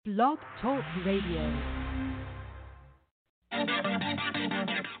Blog Talk Radio.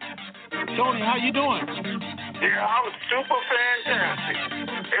 Tony, how you doing? Yeah, I'm super fantastic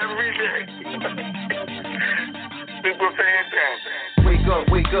every day. Super fantastic.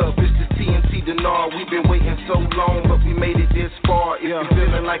 Wake up, it's the TNT Denard. We've been waiting so long, but we made it this far. If you're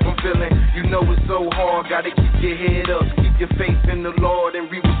feeling like I'm feeling, you know it's so hard. Gotta keep your head up, keep your faith in the Lord, and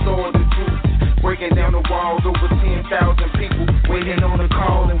restore the truth. Breaking down the walls, over 10,000 people waiting on a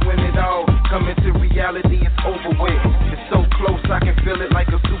call, and when it all coming to reality, it's over with. It's so close, I can feel it like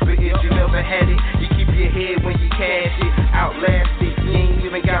a super hit. You never had it, you keep your head when you cash it. Outlast it, you ain't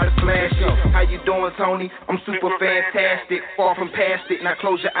even gotta flash it. How you doing, Tony? I'm super fantastic, far from past it. Now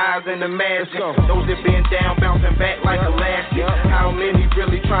close your eyes and imagine those that been down, bouncing back like elastic. How many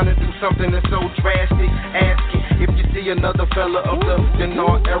really trying to do something that's so drastic? Ask it. If you see another fella of the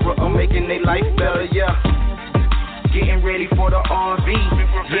Denard era of making their life better, yeah. Getting ready for the RV,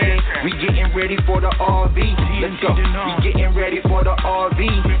 yeah. We getting ready for the RV. Let's go. We getting ready for the RV,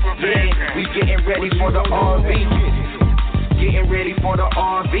 yeah. We getting ready for the RV. Getting ready for the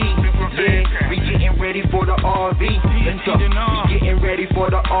RV, yeah. We getting ready for the RV. Let's go. We getting ready for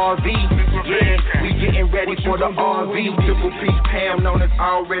the RV, yeah. We getting ready for the RV. Triple P Pam known as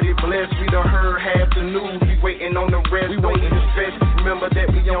already blessed. We done heard half the news. We waiting on the rest. We waiting to stretch. Remember that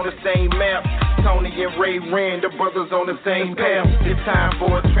we on the same map. Tony and Ray Rand, the brothers on the same path. It's time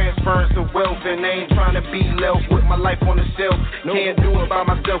for a transference of wealth, and I ain't trying to be left with my life on the shelf. Can't do it by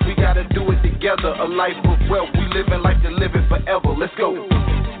myself. We gotta do it together. A life of wealth. We living like to live it forever. Let's go.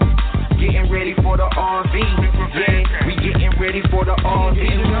 Getting ready for the RV, yeah. We getting ready for the RV.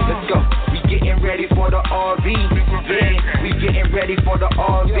 Let's go. We getting ready for the RV, yeah. We getting ready for the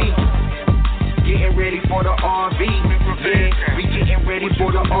RV. Getting ready for the RV, yeah. We getting ready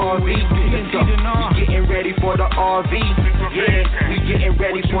for the RV. Let's go. We getting ready for the RV, yeah. We getting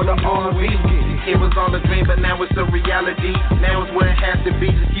ready for the RV. It was all a dream, but now it's a reality. Now it's where it has to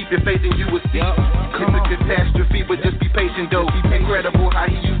be. Just keep your faith and you will see. It's a catastrophe, but just be patient though. Incredible how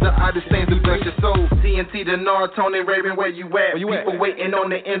he used the oddest things to bless your soul. TNT Denard, Tony Raven, where you at? People waiting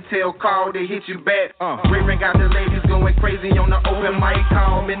on the intel call to hit you back. Raven got the ladies going crazy on the open mic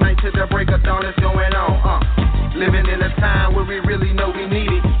call. Midnight to the break of dawn is going on. Living in a time where we really know we need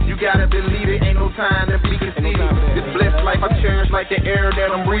it. You gotta believe it, ain't no time to be conceited. This blessed life I cherish like the air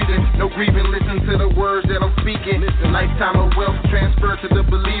that I'm breathing. No grieving, listen to the words that I'm speaking. Lifetime of wealth transfer to the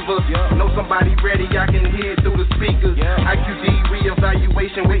believers. Know somebody ready, I can hear it through the speakers. IQD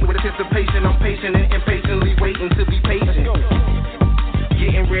reevaluation, waiting with anticipation. I'm patient and impatiently waiting to be patient.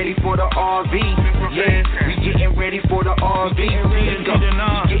 Getting ready for the RV, yeah. We getting ready for the RV. Let's go.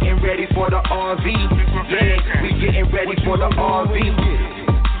 We getting ready for the RV, yeah. We getting ready for the RV.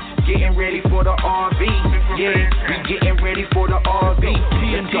 Getting ready for the RV, yeah. We getting ready for the RV.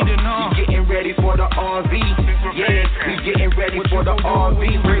 Let's go. We getting ready for the RV, yeah. We getting ready for the RV.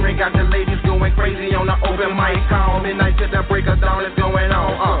 Ray got the ladies going crazy on the open mic call. Midnight to the break of dawn is going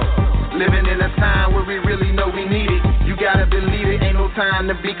on. Living in a time where we really know we need it. You gotta believe it, ain't no time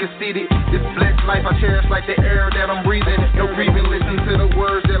to be conceited. This blessed life I cherish like the air that I'm breathing. No grieving, listen to the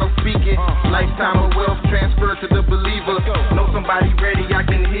words that I'm speaking. Lifetime of wealth transfer to the believer. Know somebody ready, I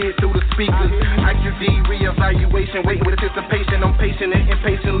can hear it through the speakers. IQD reevaluation, waiting with anticipation. I'm patient and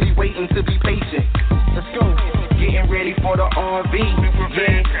impatiently waiting to be patient. Let's go. Getting ready for the RV,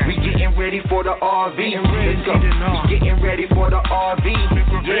 yeah. We getting ready for the RV. Let's go. We getting ready for the RV,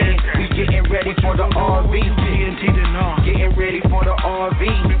 yeah. We getting ready for the RV. Getting ready for the RV,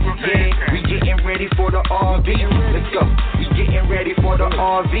 yeah. We getting ready for the RV. Let's go. We getting ready for the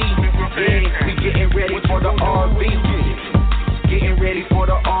RV, yeah. We getting ready for the RV. Getting ready for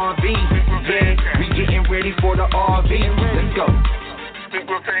the RV, yeah. We getting ready for the RV. Let's go.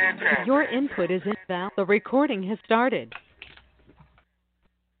 Super fantastic. Your input is invalid. The recording has started.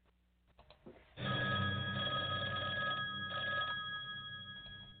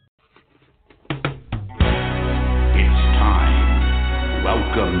 It's time.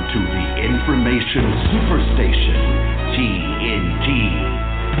 Welcome to the Information Superstation, TNT,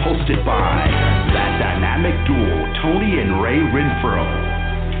 hosted by that dynamic duo, Tony and Ray Renfro.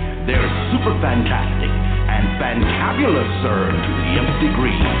 They're super fantastic and fantabulous, sir, to the nth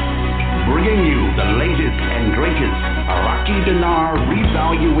degree, bringing you the latest and greatest Iraqi dinar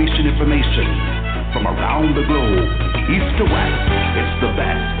revaluation information from around the globe, east to west. It's the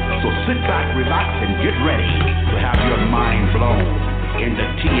best, so sit back, relax, and get ready to have your mind blown in the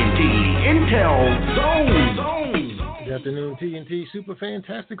TNT Intel Zone. Good afternoon, TNT Super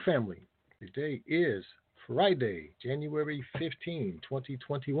Fantastic family. Today is Friday, January 15,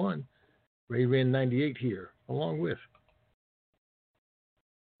 2021. Ray Ren 98 here, along with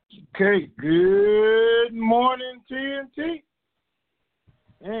Okay, good morning, TNT.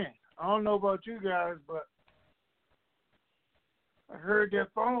 Man, I don't know about you guys, but I heard that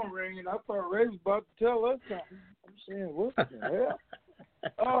phone ring, and I thought Ray was about to tell us something. I'm saying, what the hell?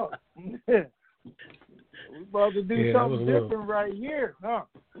 Oh, we're about to do something different right here, huh?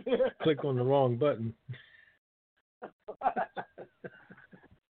 Click on the wrong button.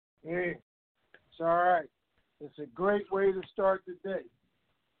 Yeah, it's all right. It's a great way to start the day.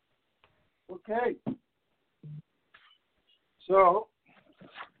 Okay. So,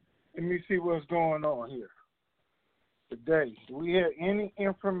 let me see what's going on here today. Do we have any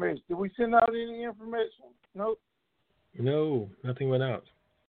information? Did we send out any information? Nope. No, nothing went out.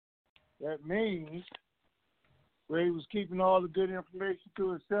 That means Ray was keeping all the good information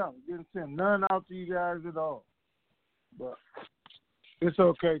to himself. He didn't send none out to you guys at all. But it's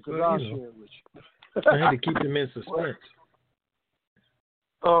okay because I'll share it with you. I had to keep them in suspense.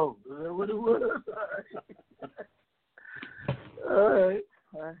 Oh, is that what it was? All right.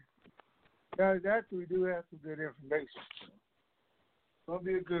 Guys, actually, we do have some good information. It's going to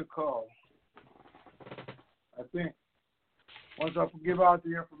be a good call. I think. Once I give out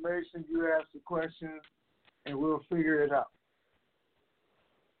the information, you ask the questions, and we'll figure it out.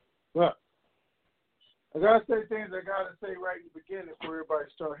 But I got to say things I got to say right in the beginning before everybody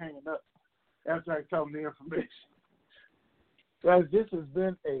start hanging up after I tell them the information. Guys, this has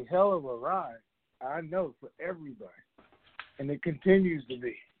been a hell of a ride, I know, for everybody. And it continues to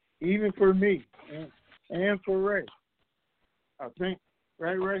be, even for me and for Ray. I think,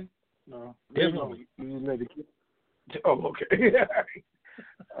 right, Ray? No. Definitely. You let it get. Oh, okay.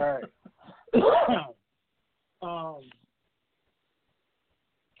 All right.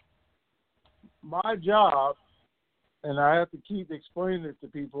 My job, and I have to keep explaining it to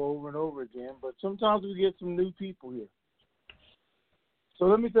people over and over again, but sometimes we get some new people here. So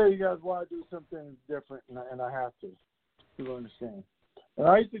let me tell you guys why I do some things different, and I have to understand. And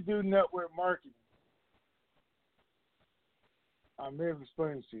I used to do network marketing. I may have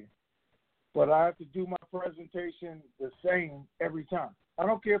explained it to you. But I have to do my presentation the same every time. I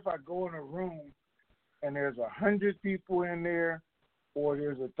don't care if I go in a room and there's 100 people in there or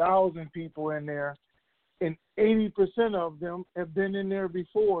there's 1,000 people in there, and 80% of them have been in there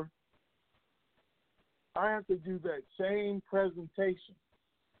before. I have to do that same presentation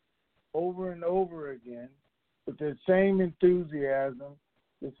over and over again with the same enthusiasm,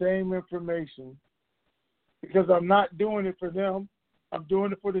 the same information, because I'm not doing it for them. I'm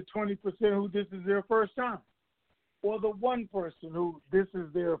doing it for the 20% who this is their first time, or the one person who this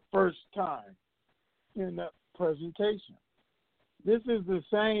is their first time in that presentation. This is the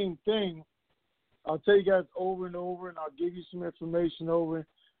same thing. I'll tell you guys over and over, and I'll give you some information over,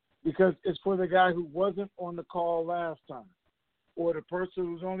 because it's for the guy who wasn't on the call last time, or the person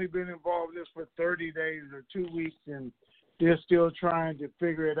who's only been involved in this for 30 days or 2 weeks, and they're still trying to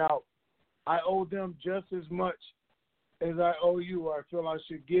figure it out. I owe them just as much as I owe you, or I feel I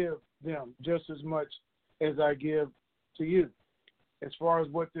should give them just as much as I give to you, as far as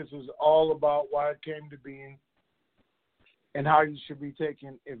what this is all about, why it came to being, and how you should be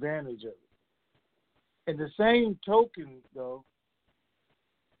taking advantage of it. In the same token, though,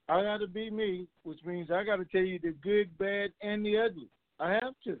 I got to be me, which means I got to tell you the good, bad, and the ugly. I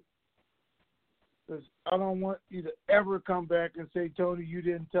have to. Because I don't want you to ever come back and say, Tony, you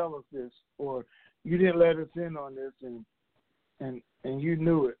didn't tell us this, or you didn't let us in on this, and you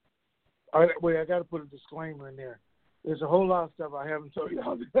knew it. I got to put a disclaimer in there. There's a whole lot of stuff I haven't told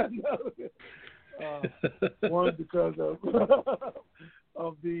y'all that I know. One, because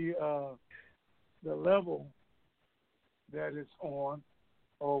of the level that it's on,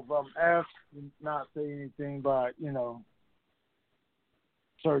 or if I'm asked to not say anything by,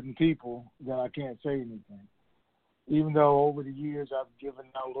 certain people, then I can't say anything. Even though over the years I've given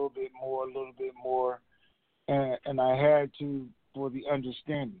out a little bit more, and I had to for the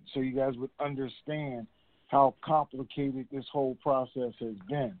understanding, so you guys would understand how complicated this whole process has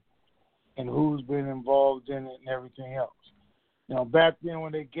been and who's been involved in it and everything else. Now, back then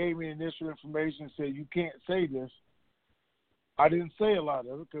when they gave me initial information and said, you can't say this, I didn't say a lot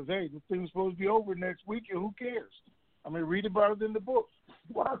of it because, hey, this thing's supposed to be over next week, and who cares? I mean, read about it in the book,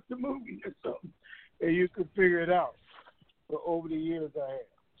 watch the movie or something, and you can figure it out. But over the years I have.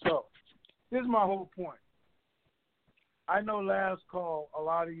 So this is my whole point. I know last call, a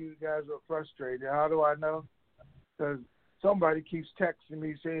lot of you guys are frustrated. How do I know? Because somebody keeps texting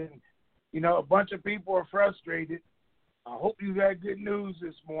me saying, a bunch of people are frustrated. I hope you got good news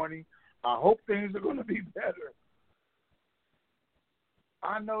this morning. I hope things are going to be better.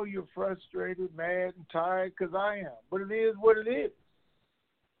 I know you're frustrated, mad, and tired, because I am. But it is what it is.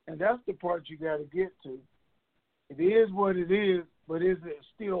 And that's the part you got to get to. It is what it is, but is it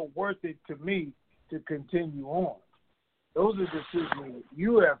still worth it to me to continue on? Those are decisions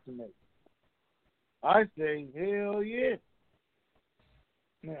you have to make. I say, hell yeah.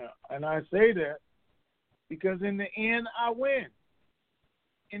 Now, and I say that because in the end, I win.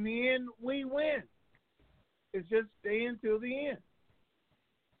 In the end, we win. It's just staying till the end.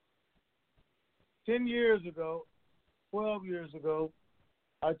 10 years ago, 12 years ago,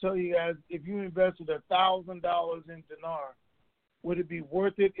 I tell you guys, if you invested $1,000 in dinar, would it be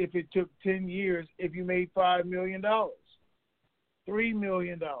worth it if it took 10 years if you made $5 million? $3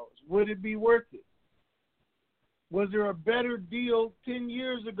 million? Would it be worth it? Was there a better deal 10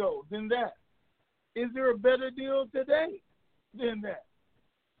 years ago than that? Is there a better deal today than that?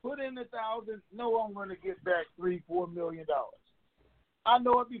 Put in $1,000, no, I'm going to get back $3-4 million. I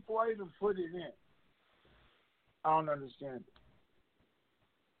know it before I even put it in. I don't understand it.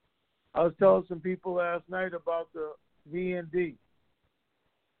 I was telling some people last night about the VND.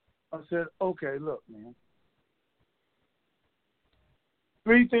 I said, okay, look, man.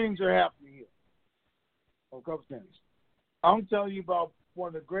 3 things are happening here. A couple things. I'm telling you about one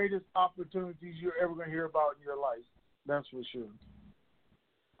of the greatest opportunities you're ever going to hear about in your life. That's for sure.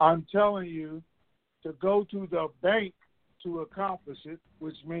 I'm telling you to go to the bank to accomplish it,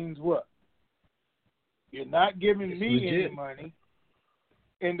 which means what? You're not giving me any money,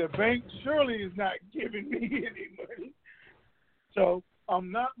 and the bank surely is not giving me any money. So I'm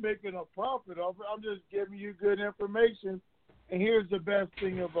not making a profit off it. I'm just giving you good information. And here's the best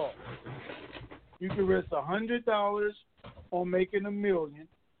thing of all. You can risk $100 on making $1 million,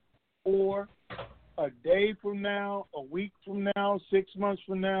 or a day from now, a week from now, 6 months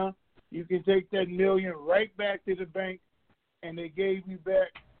from now, you can take that $1 million right back to the bank, and they gave you back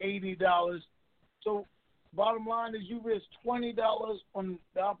 $80. So bottom line is you risk $20 on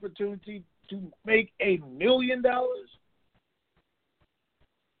the opportunity to make $1 million.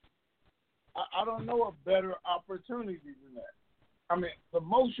 I don't know a better opportunity than that. I mean, the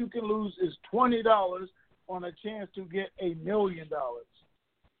most you can lose is $20 on a chance to get $1 million.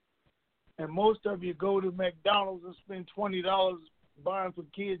 And most of you go to McDonald's and spend $20 buying for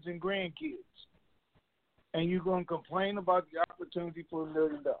kids and grandkids. And you're going to complain about the opportunity for $1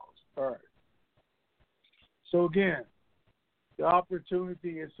 million. All right. So again, the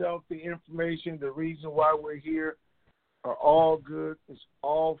opportunity itself, the information, the reason why we're here are all good. It's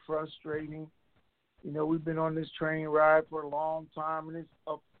all frustrating. You know, we've been on this train ride for a long time, and it's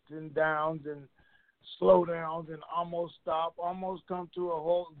ups and downs and slowdowns and almost stop, almost come to a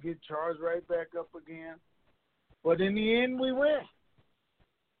halt and get charged right back up again. But in the end, we win.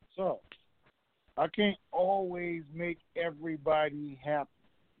 So I can't always make everybody happy.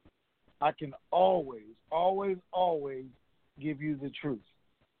 I can always give you the truth.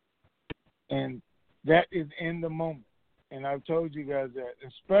 And that is in the moment. And I've told you guys that,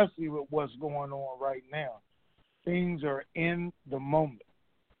 especially with what's going on right now. Things are in the moment.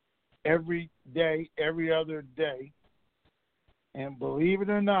 Every day, every other day. And believe it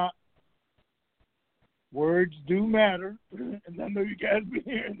or not, words do matter. And I know you guys been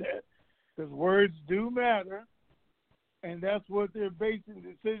hearing that. Because words do matter. And that's what they're basing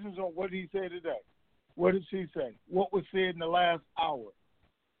decisions on. What did he say today? What did she say? What was said in the last hour?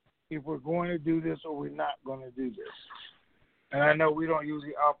 If we're going to do this or we're not going to do this. And I know we don't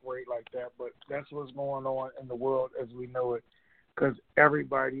usually operate like that, but that's what's going on in the world as we know it, because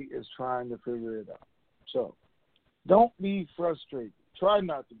everybody is trying to figure it out. So don't be frustrated. Try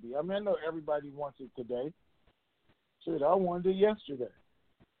not to be. I mean, I know everybody wants it today. Shit, I wanted it yesterday,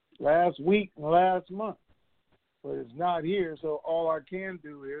 last week, and last month. But it's not here, so all I can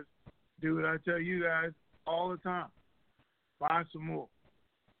do is do what I tell you guys all the time. Buy some more.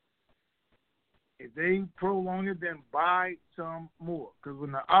 If they prolong it, then buy some more. Because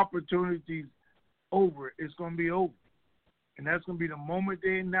when the opportunity's over, it's going to be over. And that's going to be the moment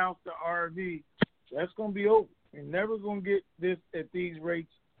they announce the RV, that's going to be over. You're never going to get this at these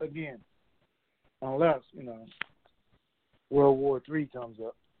rates again. Unless, World War III comes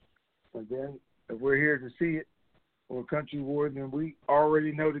up. But then, if we're here to see it, or a country war, then we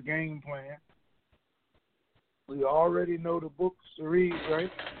already know the game plan. We already know the books to read,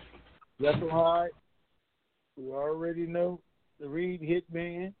 right? Jekyll Hyde. We already know the Reed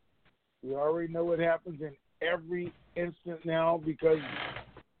Hitman. We already know what happens in every instant now, because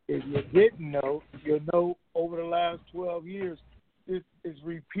if you didn't know, you'll know over the last 12 years, this is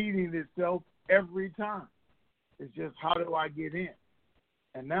repeating itself every time. It's just, how do I get in?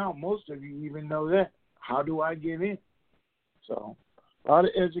 And now most of you even know that. How do I get in? So, a lot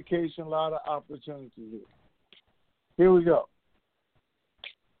of education, a lot of opportunity here. Here we go.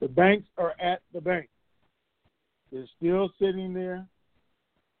 The banks are at the bank. They're still sitting there.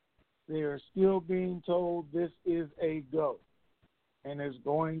 They are still being told this is a go, and it's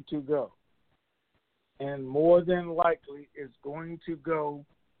going to go. And more than likely, it's going to go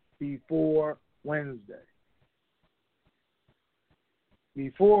before Wednesday.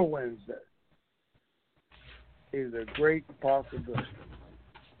 Before Wednesday is a great possibility.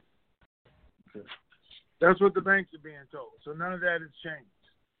 Okay. That's what the banks are being told. So none of that has changed.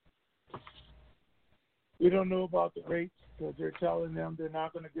 We don't know about the rates because they're telling them they're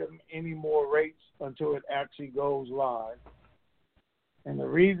not going to give them any more rates until it actually goes live. And the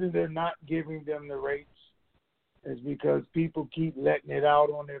reason they're not giving them the rates is because people keep letting it out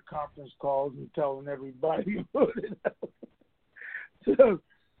on their conference calls and telling everybody to put it out. So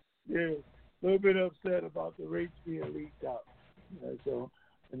they're a little bit upset about the rates being leaked out. So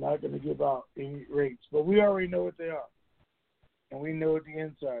they're not going to give out any rates. But we already know what they are. And we know what the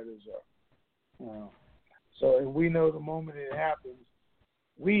insiders are. So if we know the moment it happens,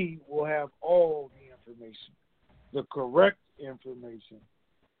 we will have all the information, the correct information,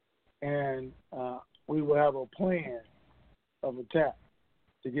 and we will have a plan of attack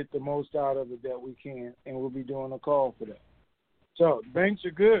to get the most out of it that we can, and we'll be doing a call for that. So banks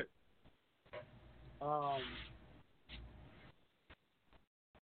are good.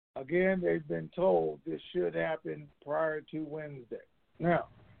 Again, they've been told this should happen prior to Wednesday. Now,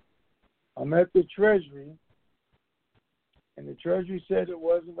 I'm at the Treasury, and the Treasury said it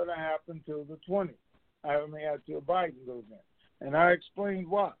wasn't going to happen until the 20th. Until Biden goes in. And I explained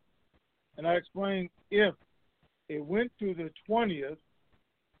why. And I explained if it went to the 20th,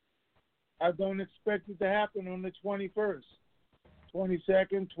 I don't expect it to happen on the 21st,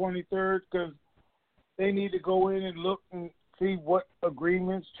 22nd, 23rd, because they need to go in and look and see what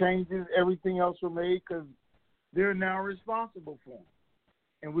agreements, changes, everything else were made, because they're now responsible for them.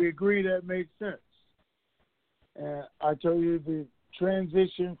 And we agree that makes sense. And I tell you, the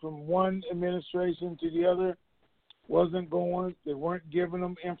transition from one administration to the other wasn't going. They weren't giving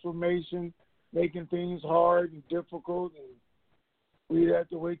them information, making things hard and difficult, and we'd have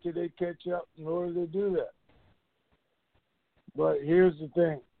to wait till they catch up in order to do that. But here's the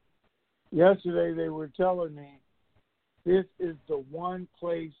thing. Yesterday they were telling me this is the one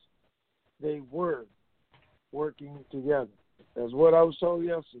place they were working together. That's what I was told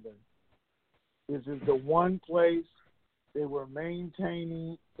yesterday. This is the one place they were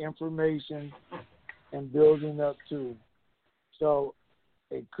maintaining information and building up to. So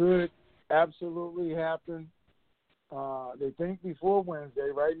it could absolutely happen. They think before Wednesday.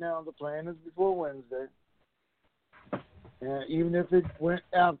 Right now the plan is before Wednesday. And even if it went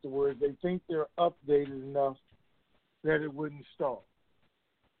afterwards, they think they're updated enough that it wouldn't stall.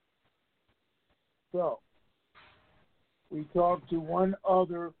 So we talked to one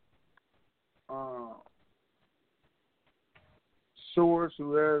other source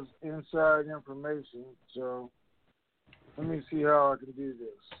who has inside information. So let me see how I can do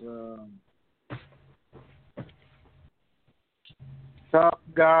this. Top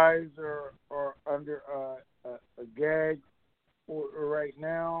guys are under a gag order right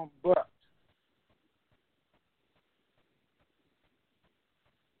now, but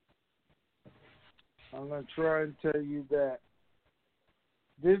I'm going to try and tell you that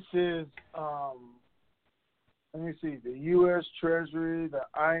this is, let me see, the U.S. Treasury, the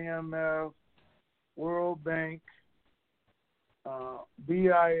IMF, World Bank,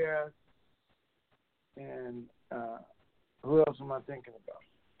 BIS, and who else am I thinking about?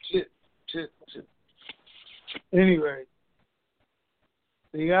 Shit. Anyway,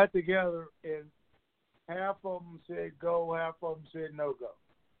 they got together and half of them said go, half of them said no go.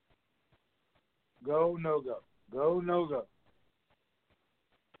 Go, no go. Go, no go.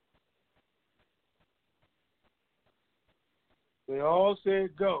 They all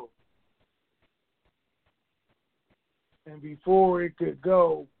said go. And before it could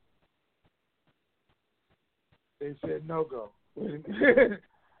go, they said no go.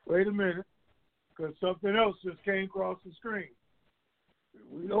 Wait a minute. Because something else just came across the screen.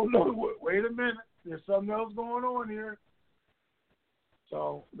 We don't know what. Wait a minute. There's something else going on here.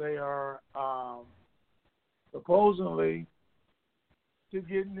 So they are supposedly to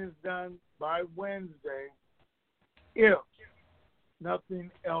getting this done by Wednesday if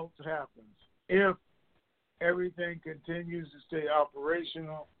nothing else happens. If everything continues to stay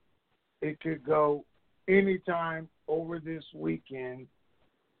operational, it could go anytime over this weekend,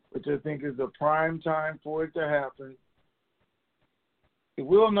 which I think is the prime time for it to happen. It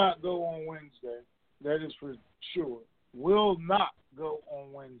will not go on Wednesday. That is for sure. Will not go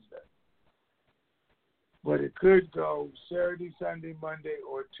on Wednesday. But it could go Saturday, Sunday, Monday,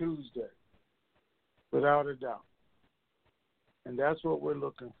 or Tuesday, without a doubt. And that's what we're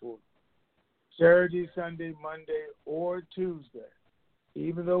looking for. Saturday, Sunday, Monday, or Tuesday.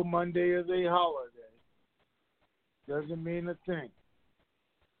 Even though Monday is a holiday, doesn't mean a thing.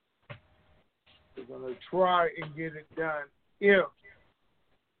 We're going to try and get it done if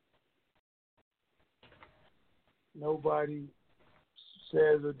nobody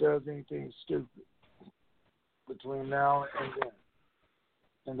says or does anything stupid between now and then.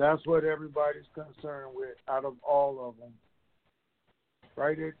 And that's what everybody's concerned with out of all of them.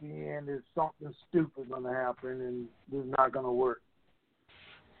 Right at the end, is something stupid going to happen and it's not going to work.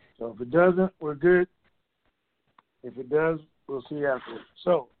 So if it doesn't, we're good. If it does, we'll see afterwards.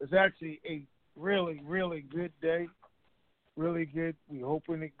 So it's actually a really, really good day. Really good. We're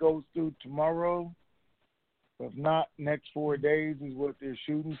hoping it goes through tomorrow. If not, next 4 days is what they're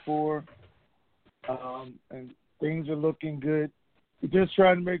shooting for. And things are looking good. We're just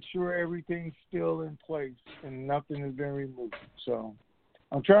trying to make sure everything's still in place and nothing has been removed. So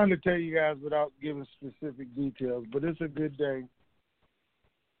I'm trying to tell you guys without giving specific details, but it's a good day.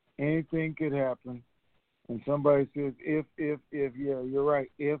 Anything could happen. And somebody says, if, yeah, you're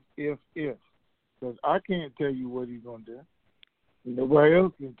right, if. Because I can't tell you what he's going to do. Nobody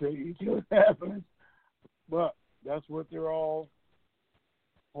else can tell you what happens. But that's what they're all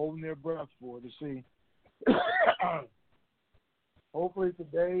holding their breath for, to see. Hopefully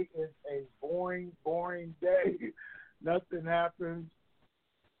today is a boring day. Nothing happens.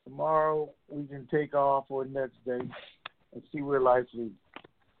 Tomorrow we can take off or next day and see where life leads.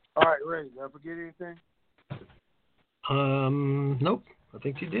 All right, Ray, did I forget anything? Nope. I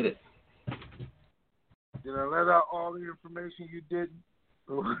think you did it. Did I let out all the information you didn't?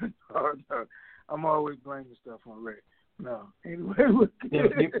 No. I'm always blaming stuff on Ray. No. Anyway, Now,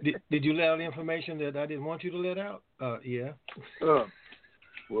 did you let out the information that I didn't want you to let out? Yeah. Well,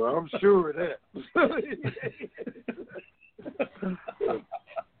 I'm sure of that.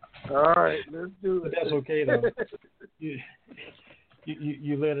 All right, let's do it. But that's okay, though.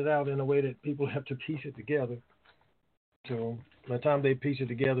 You let it out in a way that people have to piece it together. So by the time they piece it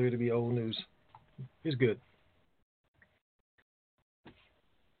together, it'll be old news. It's good.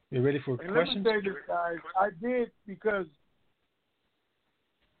 You ready for questions? Let me say this, guys. I did because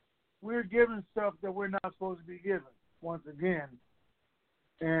we're given stuff that we're not supposed to be given, once again.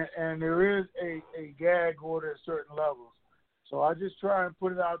 And there is a gag order at certain levels. So I just try and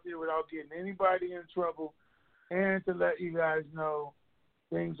put it out there without getting anybody in trouble and to let you guys know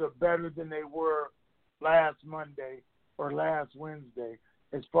things are better than they were last Monday or last Wednesday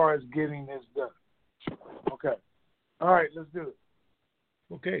as far as getting this done. Okay. All right, let's do it.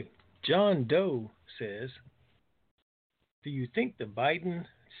 Okay. John Doe says, do you think the Biden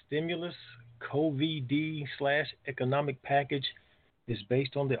stimulus COVID-economic package is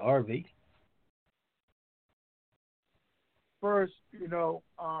based on the RV? First,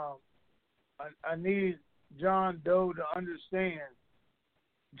 I need John Doe to understand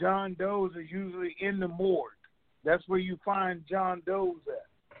John Does are usually in the morgue. That's where you find John Does at.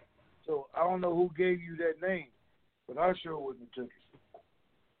 So I don't know who gave you that name, but I sure wouldn't have took it.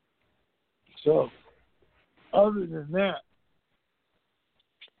 So other than that,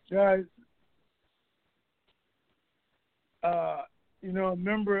 guys, a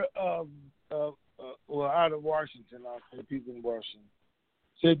member of out of Washington, I'll say people in Washington,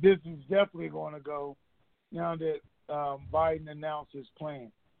 said this is definitely going to go now that Biden announced his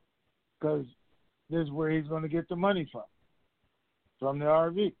plan, because this is where he's going to get the money from the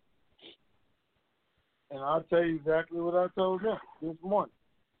RV. And I'll tell you exactly what I told them this morning.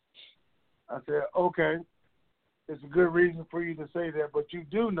 I said, okay, it's a good reason for you to say that, but you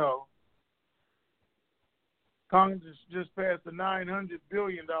do know Congress just passed a $900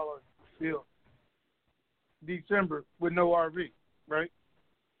 billion bill December with no RV, right?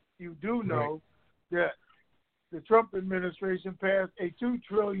 You do know that the Trump administration passed a $2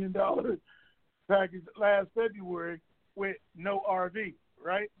 trillion package last February with no RV,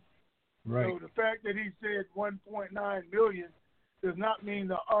 right? Right. So the fact that he said 1.9 million does not mean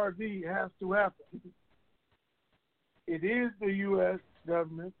the RV has to happen. It is the U.S.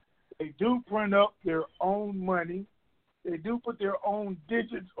 government. They do print up their own money. They do put their own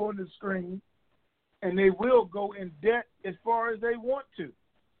digits on the screen, and they will go in debt as far as they want to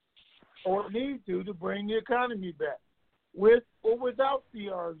or need to bring the economy back, with or without the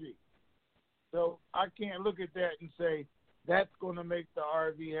RV. So I can't look at that and say that's going to make the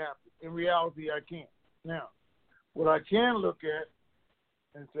RV happen. In reality, I can't. Now, what I can look at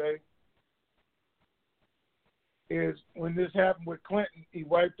and say is when this happened with Clinton, he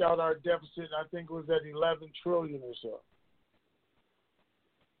wiped out our deficit. I think it was at 11 trillion or so.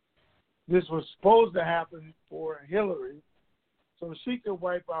 This was supposed to happen for Hillary, so she could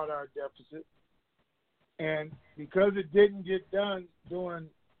wipe out our deficit. And because it didn't get done during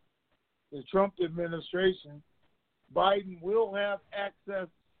the Trump administration, Biden will have access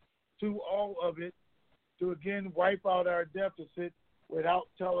to all of it to again wipe out our deficit without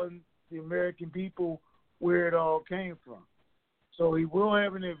telling the American people where it all came from. So he will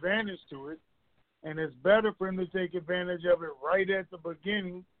have an advantage to it, and it's better for him to take advantage of it right at the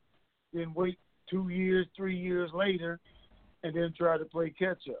beginning than wait 2 years, 3 years later, and then try to play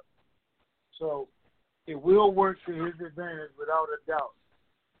catch up. So it will work to his advantage without a doubt.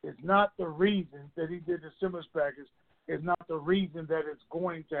 It's not the reason that he did the stimulus package. It's not the reason that it's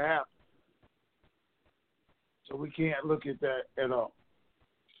going to happen. So we can't look at that at all.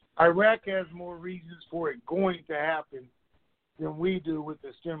 Iraq has more reasons for it going to happen than we do with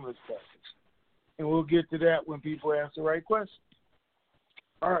the stimulus package. And we'll get to that when people ask the right question.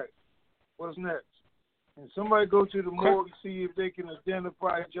 All right, what's next? And somebody go to the morgue and see if they can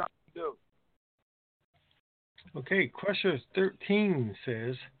identify John Doe. Okay, Crusher 13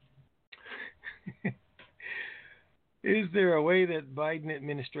 says, is there a way that Biden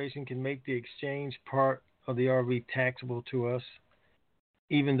administration can make the exchange part of the RV taxable to us,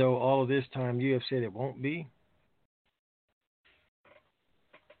 even though all of this time you have said it won't be?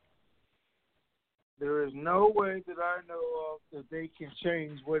 There is no way that I know of that they can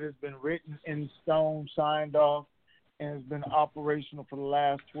change what has been written in stone, signed off, and has been operational for the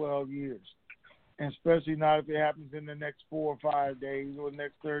last 12 years. And especially not if it happens in the next 4 or 5 days or the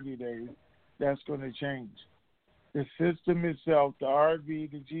next 30 days, that's going to change. The system itself, the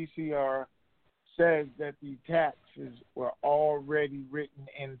RV, the GCR, says that the taxes were already written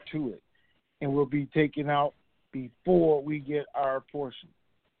into it and will be taken out before we get our portion.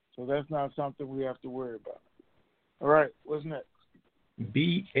 So that's not something we have to worry about. All right, what's next?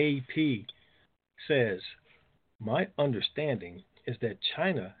 BAP says, my understanding is that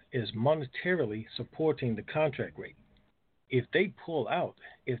China is monetarily supporting the contract rate. If they pull out,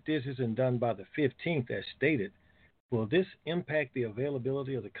 if this isn't done by the 15th as stated, will this impact the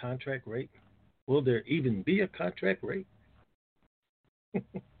availability of the contract rate? Will there even be a contract rate?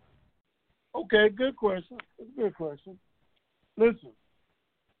 Okay, good question. Good question. Listen,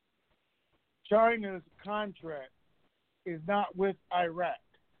 China's contract is not with Iraq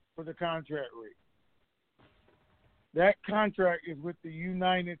for the contract rate. That contract is with the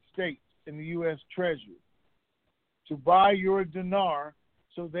United States and the U.S. Treasury to buy your dinar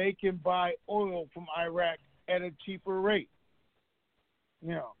so they can buy oil from Iraq at a cheaper rate.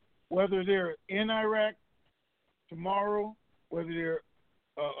 You know, whether they're in Iraq tomorrow, whether their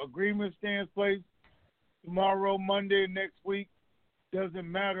agreement stands place tomorrow, Monday, next week, doesn't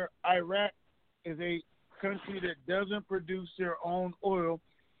matter. Iraq is a country that doesn't produce their own oil.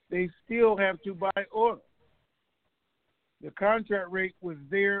 They still have to buy oil. The contract rate was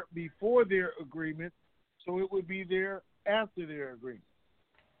there before their agreement, so it would be there after their agreement.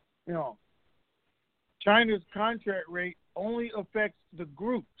 You know, China's contract rate only affects the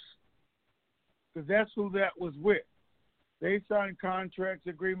groups because that's who that was with. They signed contracts,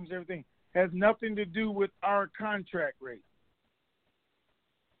 agreements, everything. Has nothing to do with our contract rate.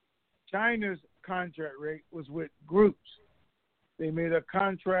 China's contract rate was with groups. They made a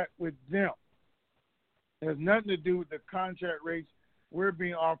contract with them. It has nothing to do with the contract rates we're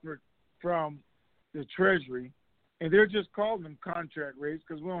being offered from the Treasury. And they're just calling them contract rates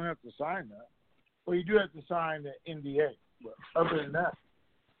because we don't have to sign that. Well, you do have to sign the NDA. But other than that,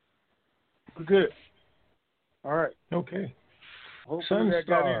 we're good. All right. Okay. Hopefully that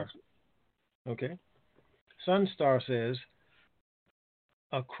got answered. Okay. Sunstar says,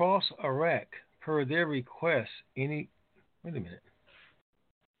 across Iraq, per their request, wait a minute.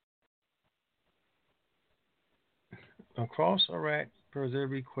 Across Iraq, per their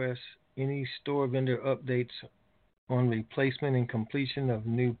request, any store vendor updates on replacement and completion of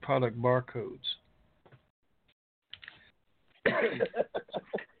new product barcodes.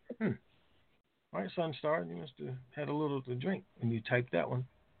 All right, Sunstar, you must have had a little to drink when you typed that one.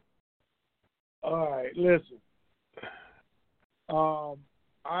 All right, listen.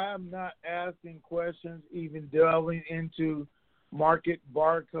 I am not asking questions, even delving into market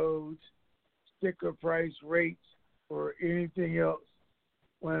barcodes, sticker price rates, or anything else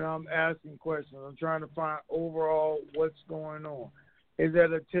when I'm asking questions. I'm trying to find overall what's going on. Is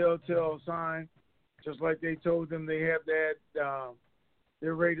that a telltale sign? Just like they told them they have that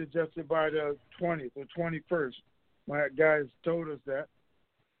their rate adjusted by the 20th or 21st. My guys told us that.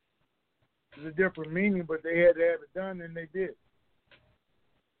 It's a different meaning, but they had to have it done, and they did.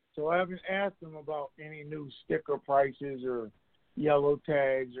 So I haven't asked them about any new sticker prices or yellow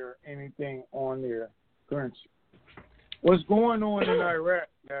tags or anything on their currency. What's going on in Iraq,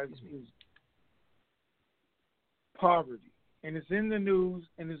 guys, is poverty. And it's in the news,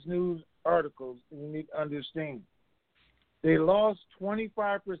 and it's news articles, and you need to understand. They lost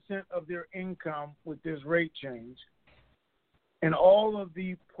 25% of their income with this rate change, and all of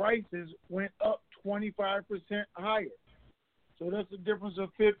the prices went up 25% higher. So that's a difference of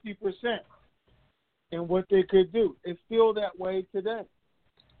 50% in what they could do. It's still that way today.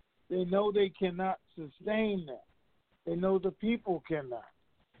 They know they cannot sustain that. They know the people cannot.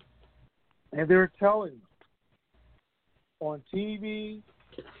 And they're telling them on TV,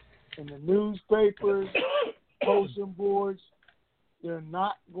 in the newspapers, posting boards, they're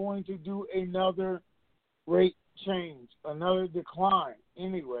not going to do another rate change, another decline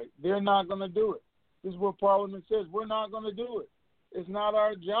anyway. They're not going to do it. This is what Parliament says. We're not going to do it. It's not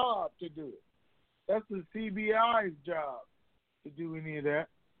our job to do it. That's the CBI's job to do any of that.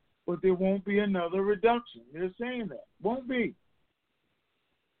 But there won't be another reduction. They're saying that. Won't be.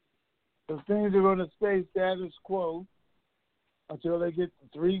 Because things are going to stay status quo until they get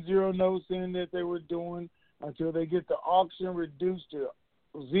the 3-0 notes in that they were doing, until they get the auction reduced to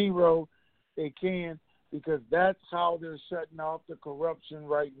 0, they can, because that's how they're shutting off the corruption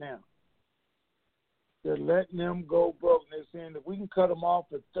right now. They're letting them go broke. And they're saying if we can cut them off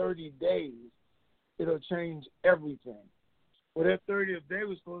for 30 days, it'll change everything. Well, that 30th day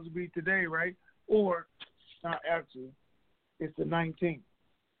was supposed to be today, right? Or, not actually, it's the 19th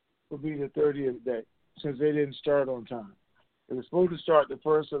will be the 30th day since they didn't start on time. It was supposed to start the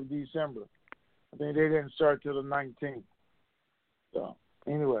 1st of December. I think they didn't start till the 19th. So,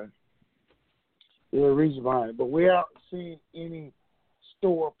 anyway, there's a reason behind it. But we haven't seen any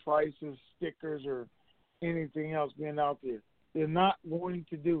store prices, stickers, or anything else being out there. They're not going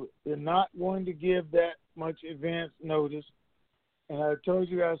to do it. They're not going to give that much advance notice. And I told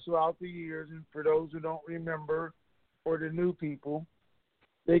you guys throughout the years, and for those who don't remember or the new people,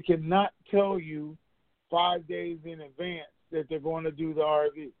 they cannot tell you 5 days in advance that they're going to do the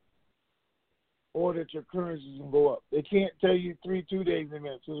RV or that your currencies can go up. They can't tell you 2 days in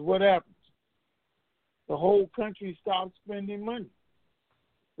advance. Because what happens? The whole country stops spending money.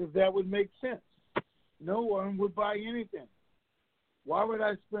 If that would make sense. No one would buy anything. Why would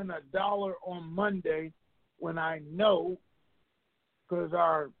I spend $1 on Monday when I know, because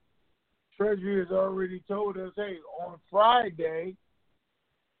our Treasury has already told us, hey, on Friday,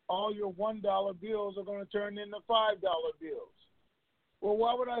 all your $1 bills are going to turn into $5 bills. Well,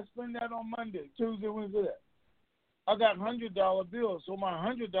 why would I spend that on Monday, Tuesday, Wednesday? I got $100 bills, so my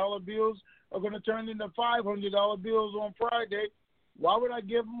 $100 bills are going to turn into $500 bills on Friday. Why would I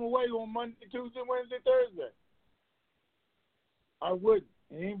give them away on Monday, Tuesday, Wednesday, Thursday? I wouldn't.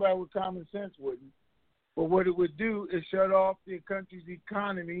 And anybody with common sense wouldn't. But what it would do is shut off the country's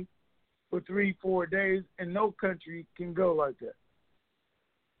economy for 3-4 days, and no country can go like that.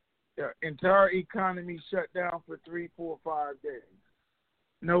 Their entire economy shut down for 3, 4, 5 days.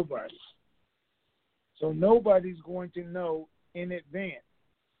 Nobody. So nobody's going to know in advance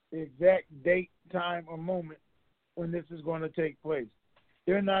the exact date, time, or moment when this is going to take place.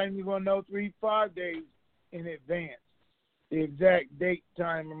 They're not even going to know 3-5 days in advance the exact date,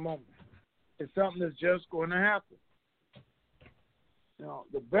 time, or moment. It's something that's just going to happen. Now,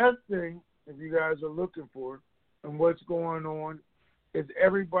 the best thing, if you guys are looking for, and what's going on, is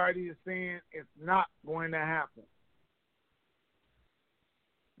everybody is saying it's not going to happen.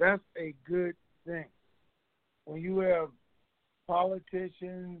 That's a good thing. When you have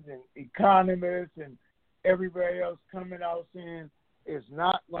politicians and economists and everybody else coming out saying it's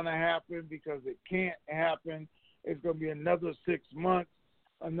not going to happen because it can't happen, it's going to be another 6 months,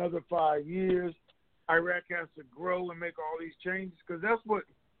 another 5 years. Iraq has to grow and make all these changes because that's what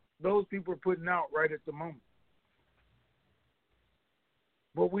those people are putting out right at the moment.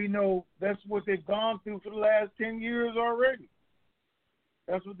 But we know that's what they've gone through for the last 10 years already.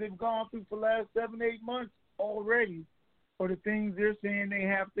 That's what they've gone through for the last 7-8 months already for the things they're saying they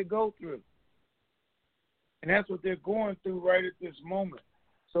have to go through. And that's what they're going through right at this moment.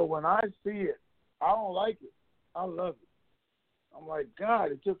 So when I see it, I don't like it. I love it. I'm like,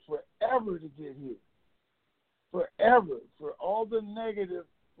 God, it took forever to get here. Forever. For all the negative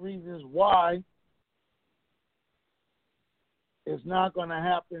reasons why it's not going to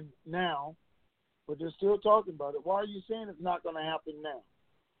happen now, but they're still talking about it. Why are you saying it's not going to happen now?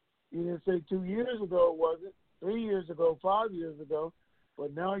 You didn't say 2 years ago it wasn't, 3 years ago, 5 years ago,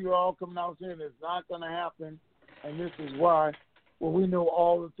 but now you're all coming out saying it's not going to happen, and this is why. Well, we know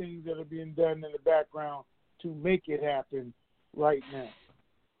all the things that are being done in the background to make it happen right now.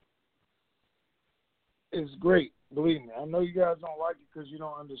 It's great, believe me. I know you guys don't like it because you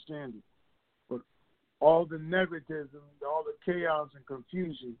don't understand it. But all the negativism, all the chaos and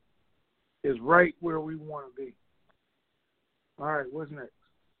confusion is right where we want to be. All right, what's next?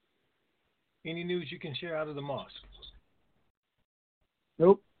 Any news you can share out of the mosque?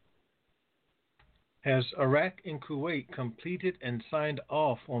 Nope. Has Iraq and Kuwait completed and signed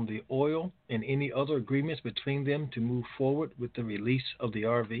off on the oil and any other agreements between them to move forward with the release of the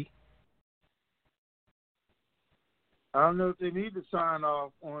RV? I don't know if they need to sign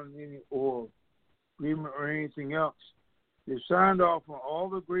off on any oil agreement or anything else. They signed off on all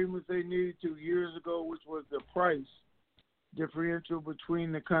the agreements they needed to years ago, which was the price differential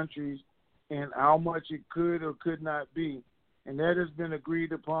between the countries and how much it could or could not be. And that has been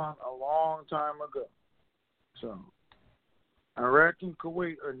agreed upon a long time ago. So, Iraq and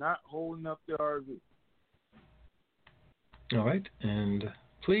Kuwait are not holding up the RV. All right. And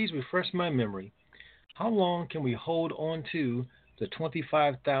please refresh my memory. How long can we hold on to the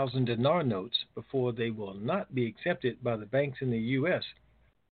 25,000 dinar notes before they will not be accepted by the banks in the U.S.?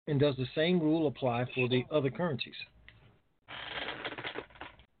 And does the same rule apply for the other currencies?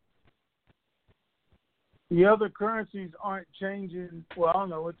 The other currencies aren't changing. Well, I don't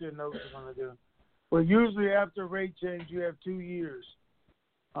know what their notes are going to do. But usually after rate change, you have 2 years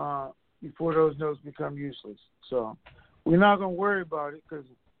before those notes become useless. So we're not going to worry about it because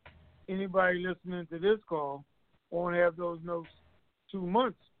anybody listening to this call won't have those notes 2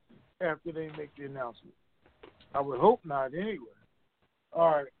 months after they make the announcement. I would hope not anyway. All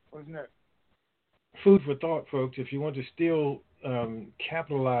right, what's next? Food for thought, folks. If you want to still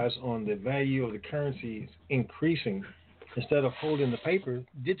capitalize on the value of the currencies increasing, instead of holding the paper,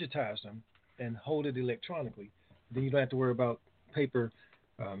 digitize them and hold it electronically. Then you don't have to worry about paper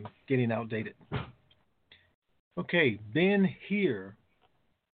getting outdated. Okay, Ben here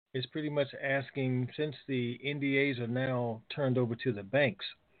is pretty much asking, since the NDAs are now turned over to the banks,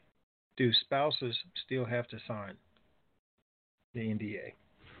 do spouses still have to sign the NDA?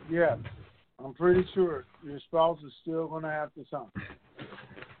 Yeah, I'm pretty sure your spouse is still going to have to sign.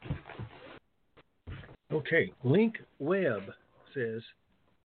 Okay, Link Webb says,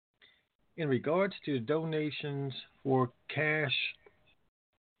 in regards to donations for cash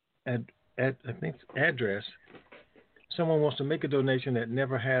at I think address, someone wants to make a donation that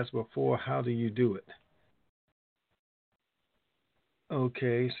never has before. How do you do it?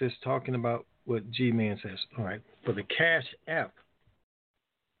 Okay, so it's talking about what G-Man says. All right, for the Cash App,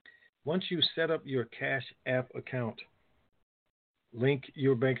 once you set up your Cash App account, link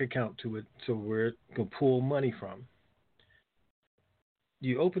your bank account to it so where it can pull money from.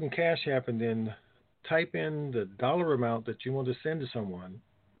 You open Cash App and then type in the dollar amount that you want to send to someone.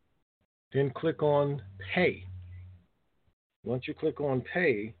 Then click on Pay. Once you click on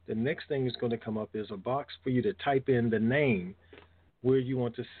Pay, the next thing is going to come up is a box for you to type in the name where you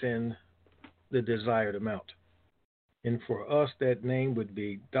want to send the desired amount. And for us, that name would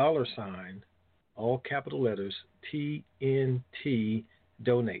be $, all capital letters, TNT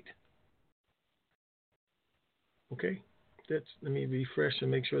Donate. Okay. Let me refresh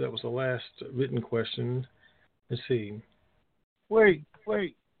and make sure that was the last written question. Let's see. Wait.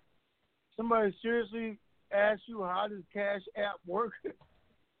 Somebody seriously asked you how does Cash App work?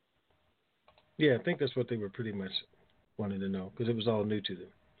 Yeah, I think that's what they were pretty much wanting to know because it was all new to them.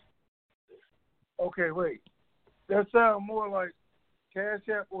 Okay, wait. That sounds more like Cash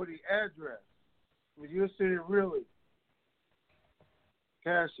App or the address. But you're saying really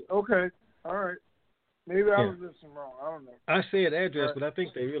Cash. Okay, all right. Maybe I was listening wrong. I don't know. I said address, but I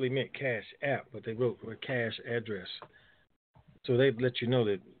think they really meant Cash App, but they wrote a cash address. So they'd let you know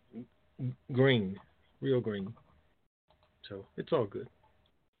that green, real green. So it's all good.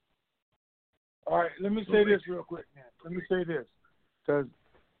 All right, let me say this real quick, man. Let me say this, because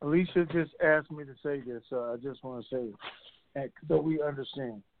Alicia just asked me to say this, so I just want to say it, so we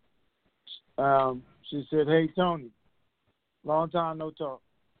understand. She said, hey, Tony, long time no talk.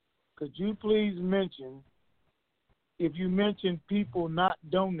 Could you please mention, if you mention people not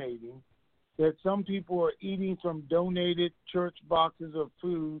donating, that some people are eating from donated church boxes of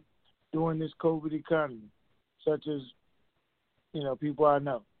food during this COVID economy, such as, people I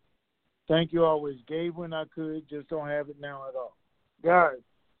know. Thank you always. Gave when I could, just don't have it now at all. Guys,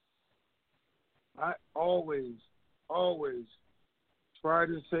 I always try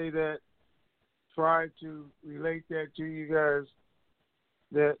to say that, try to relate that to you guys,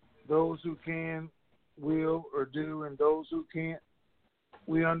 that those who can will or do, and those who can't,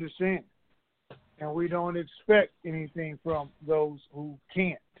 we understand. and we don't expect anything from those who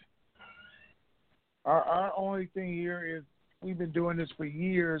can't. Our only thing here is we've been doing this for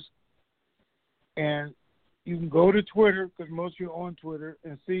years, and you can go to Twitter, because most of you are on Twitter,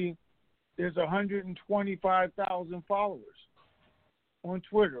 and see there's 125,000 followers on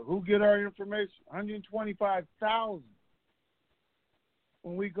Twitter who get our information. 125,000.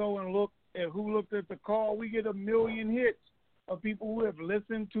 When we go and look at who looked at the call, we get 1 million hits of people who have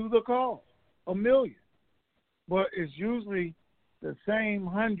listened to the call. 1 million. But it's usually the same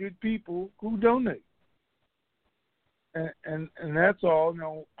 100 people who donate. And that's all. You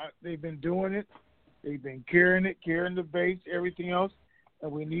know, they've been doing it. They've been carrying the base, everything else.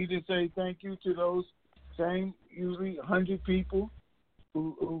 And we need to say thank you to those same, usually 100 people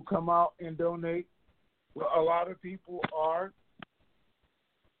who come out and donate. Well, a lot of people are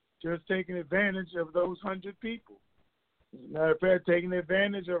just taking advantage of those 100 people. As a matter of fact, taking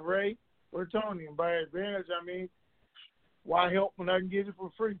advantage of Ray or Tony. And by advantage, I mean, why help when I can get it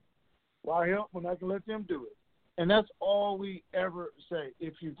for free? Why help when I can let them do it? And that's all we ever say,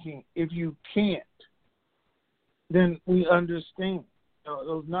 if you can't. If you can't, then we understand.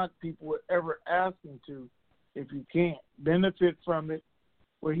 Those not people we're ever asking to, if you can't, benefit from it.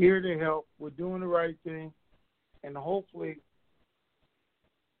 We're here to help. We're doing the right thing. And hopefully,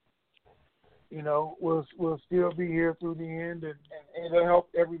 you know, we'll still be here through the end, and it'll help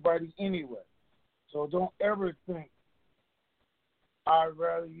everybody anyway. So don't ever think I'd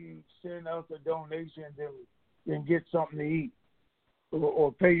rather you send us a donation than get something to eat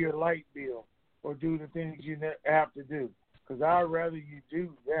or pay your light bill or do the things you have to do. Because I'd rather you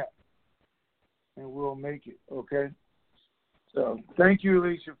do that, and we'll make it, okay? So thank you,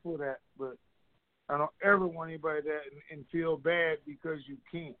 Alicia, for that. But I don't ever want anybody that and feel bad because you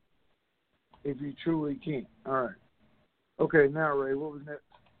can't, if you truly can't. All right. Okay, now, Ray, what was next?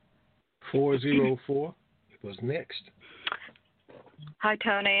 404 was next. Hi,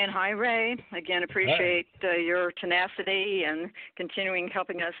 Tony, and hi, Ray. Again, appreciate your tenacity and continuing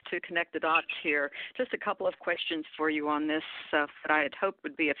helping us to connect the dots here. Just a couple of questions for you on this that I had hoped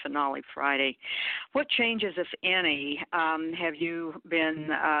would be a finale Friday. What changes, if any, have you been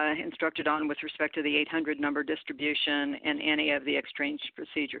instructed on with respect to the 800 number distribution and any of the exchange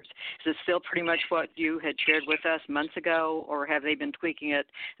procedures? Is it still pretty much what you had shared with us months ago, or have they been tweaking it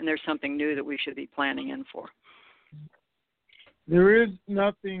and there's something new that we should be planning in for? There is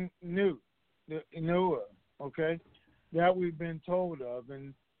nothing new, okay, that we've been told of.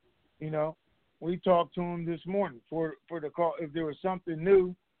 And, you know, we talked to them this morning for the call. If there was something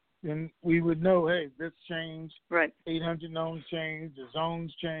new, then we would know, hey, this changed. Right. 800 zones changed, the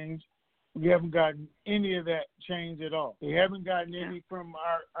zones changed. We haven't gotten any of that change at all. We haven't gotten any from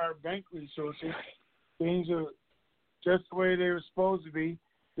our bank resources. Things are just the way they were supposed to be.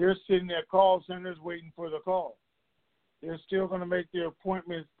 They're sitting at call centers waiting for the call. They're still going to make their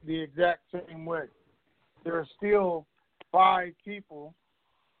appointments the exact same way. There are still 5 people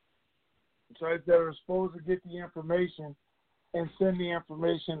that are supposed to get the information and send the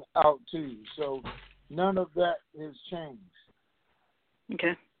information out to you. So none of that has changed.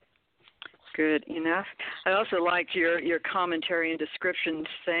 Okay. Good enough. I also liked your commentary and description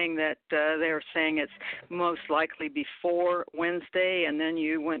saying that they're saying it's most likely before Wednesday, and then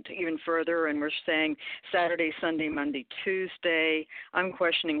you went even further and were saying Saturday, Sunday, Monday, Tuesday. I'm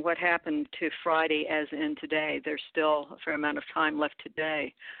questioning what happened to Friday as in today. There's still a fair amount of time left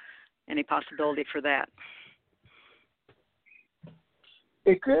today. Any possibility for that?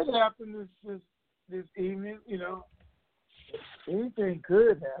 It could happen this evening, you know. Anything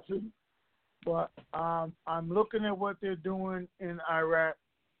could happen. But I'm looking at what they're doing in Iraq.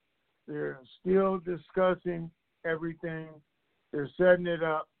 They're still discussing everything. They're setting it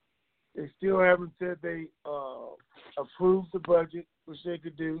up. They still haven't said they approved the budget, which they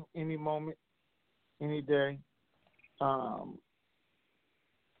could do any moment, any day. So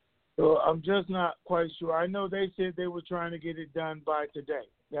I'm just not quite sure. I know they said they were trying to get it done by today.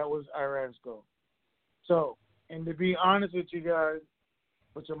 That was Iraq's goal. So, and to be honest with you guys,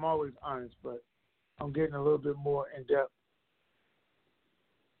 which I'm always honest, but I'm getting a little bit more in depth.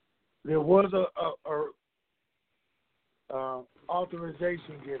 There was a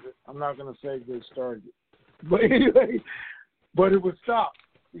authorization given. I'm not going to say they started it, but anyway, but it was stopped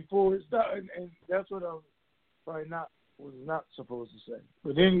before it started, and that's what I was not supposed to say.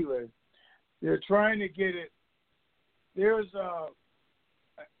 But anyway, they're trying to get it. There's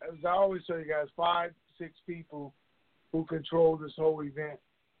as I always tell you guys, 5, 6 people who control this whole event,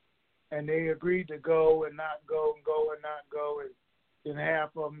 and they agreed to go and not go and go and not go, and then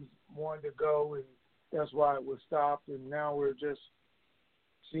half of them wanted to go, and that's why it was stopped, and now we're just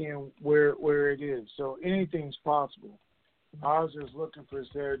seeing where it is. So anything's possible. I was just looking for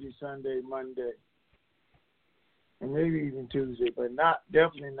Saturday, Sunday, Monday, and maybe even Tuesday, but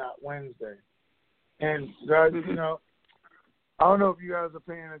definitely not Wednesday. And guys, you know, I don't know if you guys are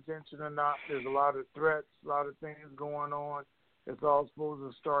paying attention or not. There's a lot of threats, a lot of things going on. It's all supposed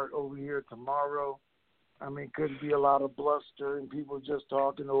to start over here tomorrow. I mean, could be a lot of bluster and people just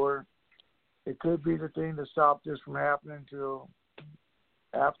talking, or it could be the thing to stop this from happening until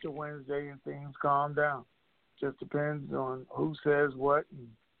after Wednesday and things calm down. Just depends on who says what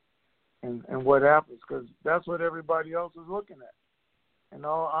and what happens, because that's what everybody else is looking at. In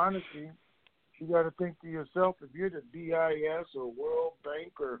all honesty, you got to think to yourself, if you're the BIS or World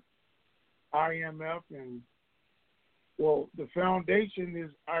Bank or IMF, and, well, the foundation is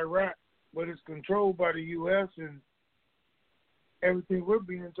Iraq, but it's controlled by the U.S., and everything we're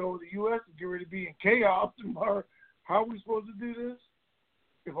being told, the U.S. is getting ready to be in chaos tomorrow. How are we supposed to do this?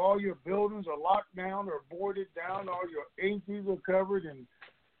 If all your buildings are locked down or boarded down, all your agencies are covered, and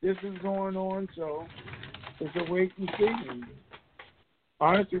this is going on, so it's a wait and see. And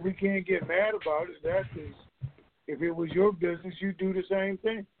honestly, we can't get mad about it. That is, if it was your business, you'd do the same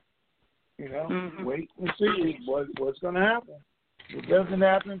thing. You know, wait and see what's going to happen. If it doesn't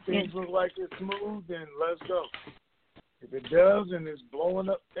happen, things look like it's smooth, then let's go. If it does and it's blowing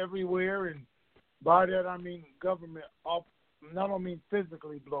up everywhere, and by that I mean government off. I don't mean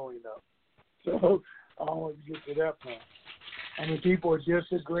physically blowing up. So I don't want to get to that point. I mean, people are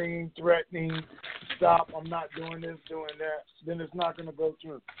disagreeing, threatening, stop, I'm not doing this, doing that. Then it's not going to go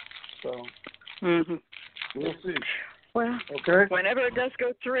through. So we'll see. Well, okay. Whenever it does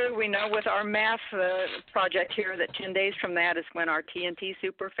go through, we know with our math project here that 10 days from that is when our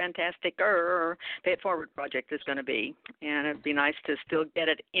TNTSuperfantastic Pay It Forward project is going to be. And it'd be nice to still get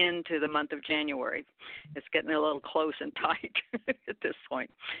it into the month of January. It's getting a little close and tight at this point.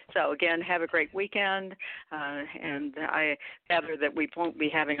 So, again, have a great weekend. And I gather that we won't be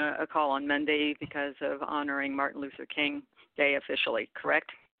having a call on Monday because of honoring Martin Luther King Day officially, correct?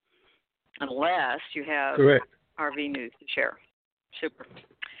 Unless you have... Correct. RV news to share. Super.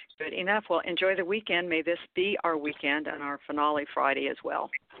 Good enough. Well, enjoy the weekend. May this be our weekend and our finale Friday as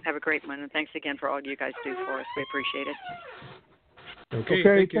well. Have a great one, and thanks again for all you guys do for us. We appreciate it. Okay,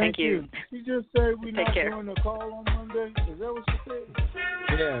 thank you. She just said we're Take not care. doing a call on Monday. Is that what she said?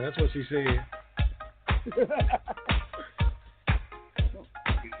 Yeah, that's what she said.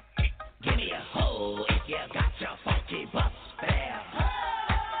 Give me a hole if you got your funky bus there.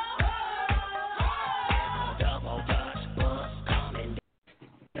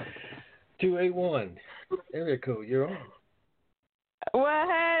 281 area code, you're on. Well,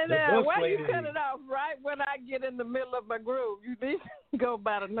 hey now, why you lady. cut it off right when I get in the middle of my groove? You need to go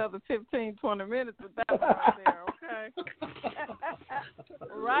about another 15, 20 minutes with that one right there, okay?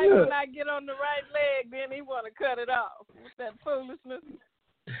 Right when I get on the right leg, then he want to cut it off with that foolishness.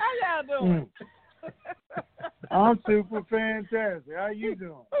 How y'all doing? I'm super fantastic. How you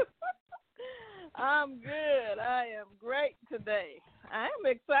doing? I'm good. I am great today. I am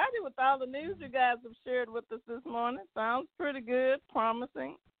excited with all the news you guys have shared with us this morning. Sounds pretty good,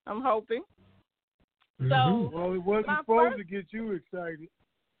 promising, I'm hoping. So, well, it wasn't supposed to get you excited.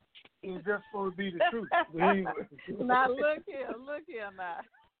 It was just supposed to be the truth. But anyway. Now, look here now.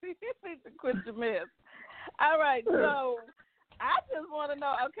 You need to quit your mess. All right, so I just want to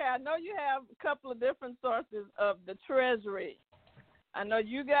know, okay, I know you have a couple of different sources of the Treasury. I know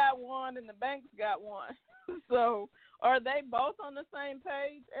you got one and the banks got one. So are they both on the same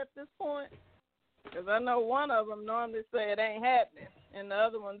page at this point? Because I know one of them normally say it ain't happening, and the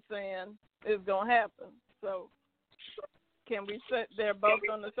other one's saying it's going to happen. So can we say they're both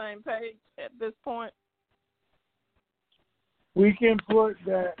on the same page at this point? We can put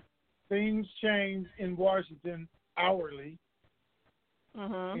that things change in Washington hourly.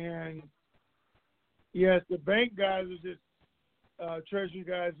 And, yes, the bank guys are just, Treasury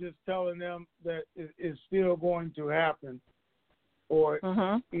guys just telling them that it's still going to happen, or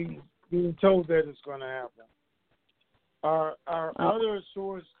being told that it's going to happen. Our other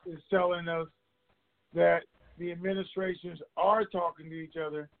source is telling us that the administrations are talking to each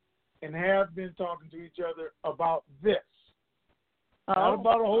other and have been talking to each other about this. Not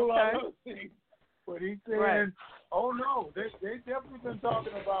about a whole lot of other things, but he's saying, oh, no, they definitely been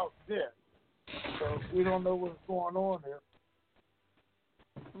talking about this. So we don't know what's going on there.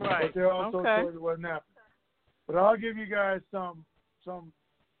 Right. But they're also told it wasn't happening. But I'll give you guys a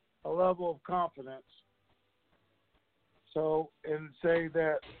level of confidence. So, and say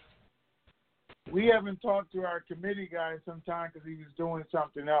that we haven't talked to our committee guy sometime because he was doing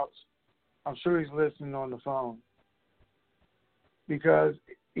something else. I'm sure he's listening on the phone. Because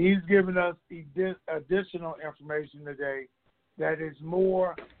he's given us additional information today that is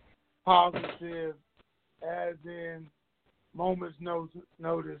more positive, as in moments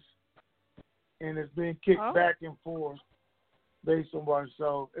notice, and it's being kicked back and forth based on what.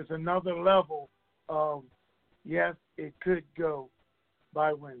 So it's another level of, yes, it could go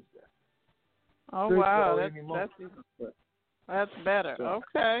by Wednesday. Oh, could wow. That's better. So.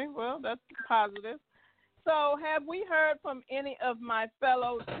 Okay. Well, that's positive. So have we heard from any of my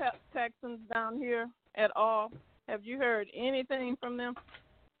fellow Texans down here at all? Have you heard anything from them?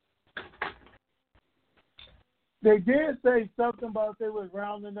 They did say something about they was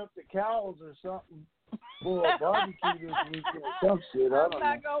rounding up the cows or something for a barbecue this weekend. Some shit, I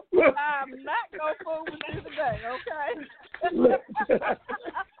don't know. I'm not going to fool with you today, okay?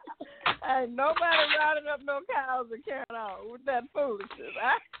 Ain't nobody rounding up no cows and carrying on with that foolishness.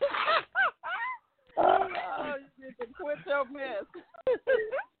 Oh, you need to quit your mess.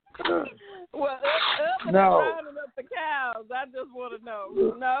 Well, other than rounding up the cows, I just want to know.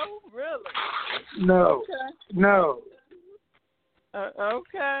 No? Really? No. Okay. No.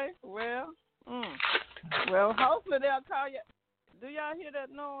 Okay. Well, well, hopefully they'll call you. Do y'all hear that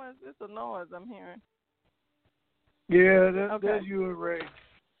noise? It's a noise I'm hearing. Yeah, that's you and Ray.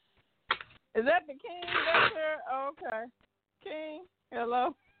 Is that the King that's here? Oh, okay. King,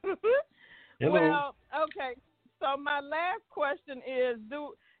 hello. Hello. Well, okay. So my last question is,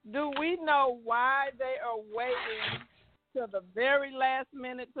 do we know why they are waiting till the very last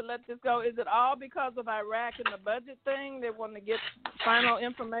minute to let this go? Is it all because of Iraq and the budget thing? They want to get final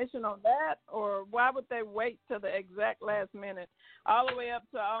information on that? Or why would they wait till the exact last minute, all the way up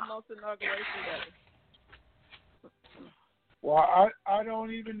to almost inauguration day? Well, I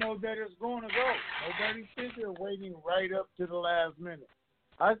don't even know that it's going to go. Nobody said they're waiting right up to the last minute.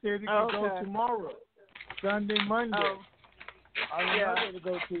 I said it could go tomorrow, Sunday, Monday. I don't know if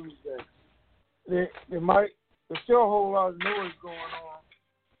it'll go Tuesday. There's still a whole lot of noise going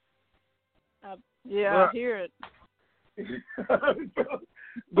on. I hear it.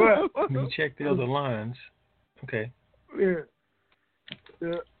 But let me check the other lines. Okay. Yeah.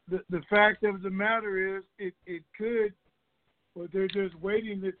 The fact of the matter is, it could, but they're just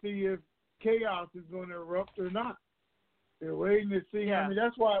waiting to see if chaos is going to erupt or not. They're waiting to see. Yeah. I mean,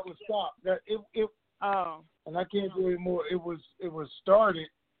 that's why it was stopped. That and I can't do it more. It was started.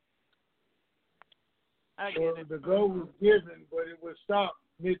 I get it. The go was given, but it was stopped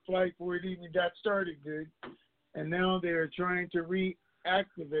mid-flight before it even got started good. And now they're trying to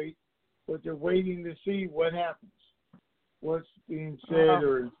reactivate, but they're waiting to see what happens, what's being said,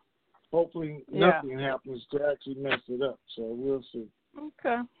 or hopefully nothing happens to actually mess it up. So we'll see.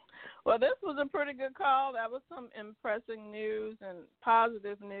 Okay. Well, this was a pretty good call. That was some impressive news and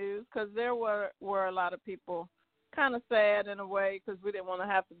positive news, because there were a lot of people kind of sad in a way, because we didn't want to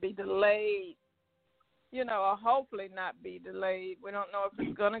have to be delayed, or hopefully not be delayed. We don't know if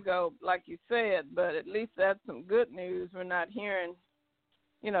it's going to go like you said, but at least that's some good news. We're not hearing,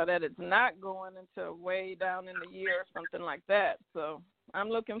 that it's not going until way down in the year or something like that. So I'm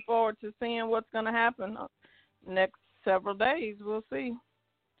looking forward to seeing what's going to happen next several days. We'll see.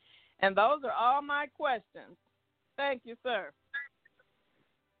 And those are all my questions. Thank you, sir.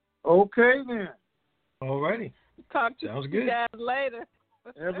 Okay, then. All righty. Talk to Sounds you good. guys later.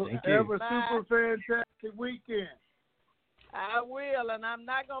 Have a super fantastic weekend. I will, and I'm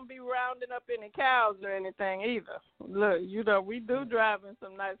not going to be rounding up any cows or anything either. Look, we do drive in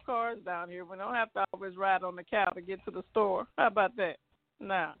some nice cars down here. We don't have to always ride on the cow to get to the store. How about that?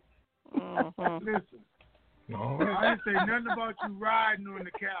 Nah. Mm-hmm. Listen, all right. I didn't say nothing about you riding on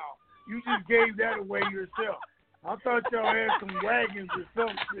the cow. You just gave that away yourself. I thought y'all had some wagons or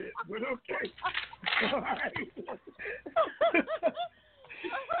some shit, but okay. All right.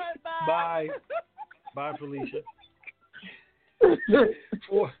 Bye. Bye, Felicia.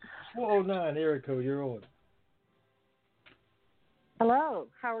 409, Erica, you're on. Hello,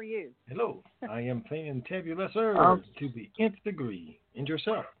 how are you? Hello, I am playing Tabula Sir to the nth degree. And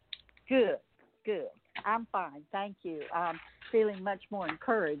yourself? Good. I'm fine, thank you. I'm feeling much more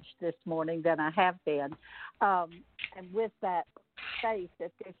encouraged this morning than I have been. And with that faith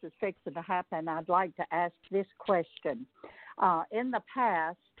that this is fixing to happen, I'd like to ask this question. In the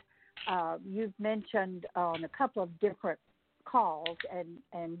past, you've mentioned on a couple of different calls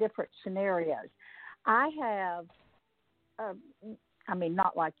and different scenarios. I have,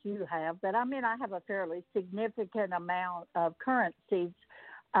 not like you have, but I have a fairly significant amount of currencies,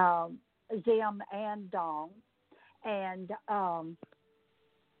 Zim and Dong, and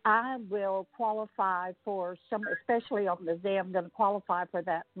I will qualify for some, especially on the Zim, I'm going to qualify for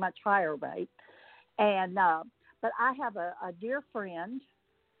that much higher rate. And but I have a dear friend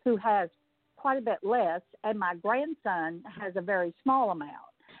who has quite a bit less, and my grandson has a very small amount.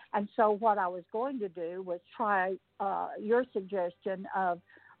 And so what I was going to do was try your suggestion of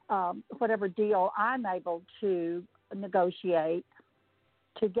whatever deal I'm able to negotiate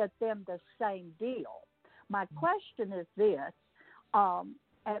to get them the same deal. My question is this.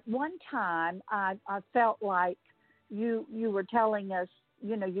 At one time, I felt like you were telling us,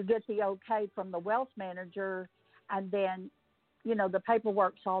 you get the okay from the wealth manager, and then, the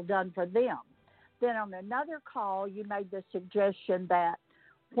paperwork's all done for them. Then on another call, you made the suggestion that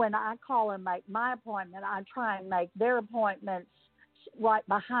when I call and make my appointment, I try and make their appointments right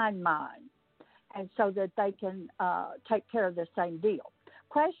behind mine, and so that they can take care of the same deal.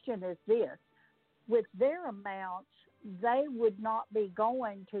 Question is this. With their amounts, they would not be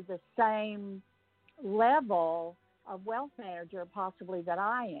going to the same level of wealth manager possibly that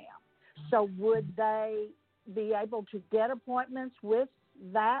I am. So would they be able to get appointments with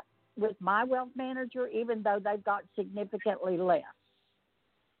my wealth manager, even though they've got significantly less?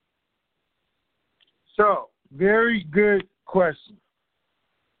 So, very good question.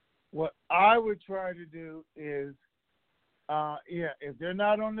 What I would try to do is, if they're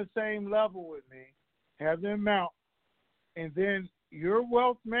not on the same level with me, have them out, and then your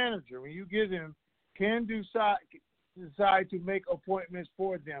wealth manager, when you get him, can decide to make appointments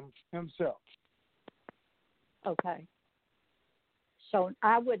for them himself. Okay. So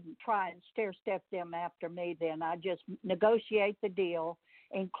I wouldn't try and stair-step them after me then. I just negotiate the deal,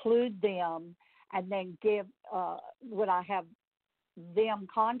 include them, and then would I have them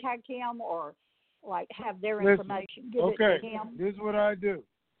contact him or like have their information, give it to him? This is what I do.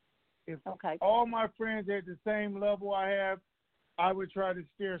 If all my friends at the same level I have, I would try to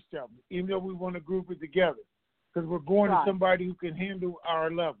stair-step them, even though we want to group it together, because we're going to somebody who can handle our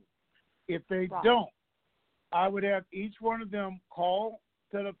level. If they don't, I would have each one of them call,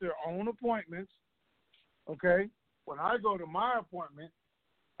 set up their own appointments, okay? When I go to my appointment,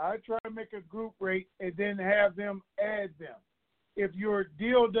 I try to make a group rate and then have them add them. If your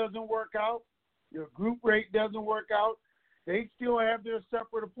deal doesn't work out, your group rate doesn't work out, they still have their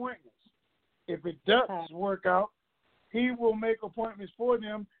separate appointments. If it doesn't work out, he will make appointments for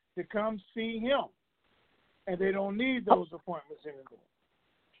them to come see him, and they don't need those appointments anymore.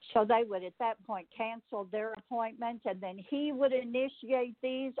 So they would, at that point, cancel their appointment, and then he would initiate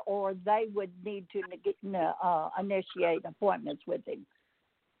these, or they would need to initiate appointments with him?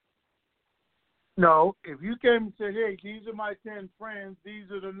 No, if you came and said, hey, these are my 10 friends, these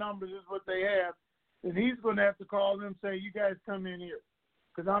are the numbers, this is what they have, then he's going to have to call them and say, you guys come in here,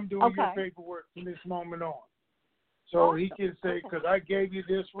 because I'm doing your paperwork from this moment on. So he can say, because I gave you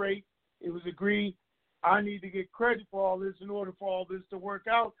this rate, it was agreed, I need to get credit for all this in order for all this to work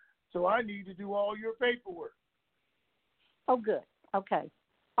out, so I need to do all your paperwork. Oh, good. Okay.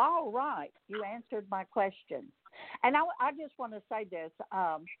 All right. You answered my question. And I just want to say this.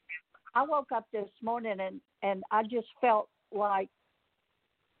 I woke up this morning and I just felt like,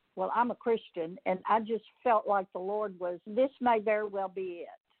 well, I'm a Christian, and I just felt like the Lord was, this may very well be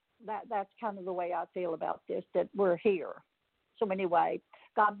it. That's kind of the way I feel about this, that we're here. So anyway,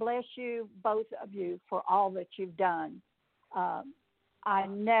 God bless you, both of you, for all that you've done. I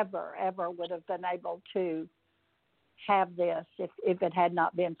never, ever would have been able to have this if it had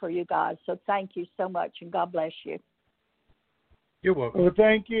not been for you guys. So thank you so much, and God bless you. You're welcome. Well,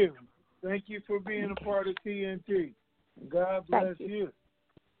 thank you. Thank you for being a part of TNT. God bless you.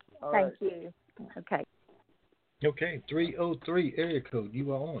 Thank you. Okay. Okay, 303 area code.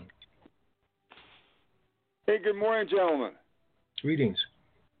 You are on. Hey, good morning, gentlemen. Greetings.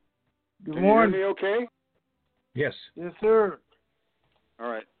 Good Can morning. you hear me okay? Yes. Yes, sir. All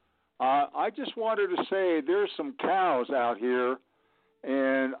right. I just wanted to say there's some cows out here,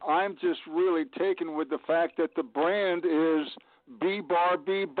 and I'm just really taken with the fact that the brand is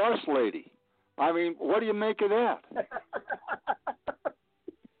B-Bar-B Bus Lady. I mean, what do you make of that?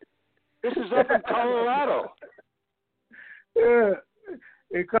 This is up in Colorado. Yeah.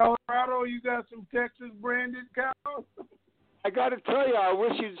 In Colorado, you got some Texas-branded cows? I got to tell you, I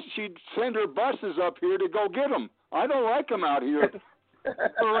wish she'd send her buses up here to go get them. I don't like them out here.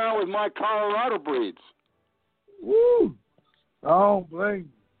 I'm around with my Colorado breeds. Woo! I don't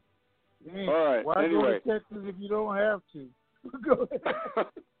blame you. Man, all right, why anyway. go to Texas if you don't have to? Go ahead.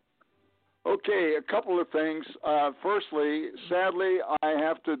 Okay, a couple of things. Firstly, sadly, I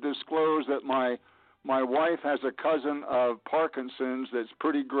have to disclose that my wife has a cousin of Parkinson's that's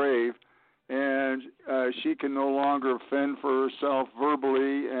pretty grave, and she can no longer fend for herself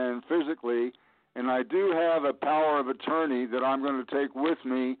verbally and physically, and I do have a power of attorney that I'm going to take with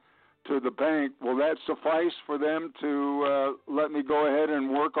me to the bank, will that suffice for them to let me go ahead and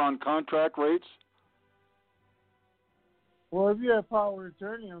work on contract rates? Well, if you have power of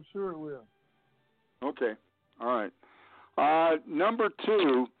attorney, I'm sure it will. Okay. All right. Number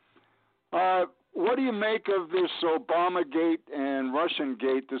two, what do you make of this Obamagate and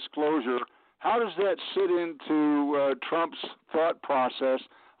Russiangate disclosure? How does that sit into Trump's thought process?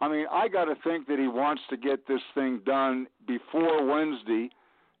 I mean, I got to think that he wants to get this thing done before Wednesday,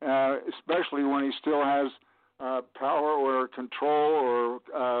 especially when he still has power or control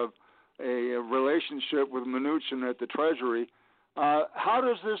or a relationship with Mnuchin at the Treasury. How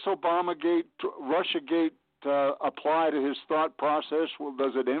does this Obamagate, Russiagate apply to his thought process? Well,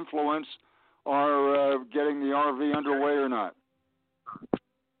 does it influence our getting the RV underway or not?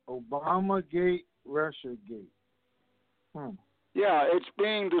 Obamagate, Russiagate. Yeah, it's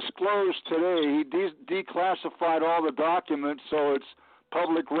being disclosed today. He declassified all the documents, so it's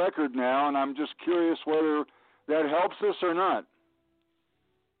public record now, and I'm just curious whether that helps us or not.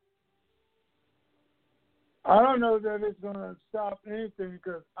 I don't know that it's going to stop anything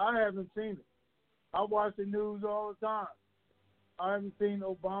because I haven't seen it. I watch the news all the time. I haven't seen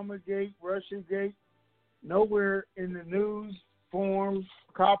Obamagate, Russiagate, nowhere in the news, forms,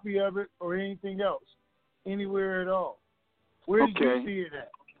 copy of it, or anything else, anywhere at all. Where did you see it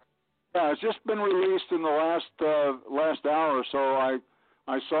at? Yeah, it's just been released in the last hour or so.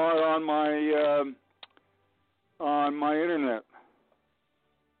 I saw it on my internet.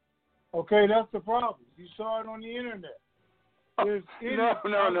 Okay, that's the problem. You saw it on the internet.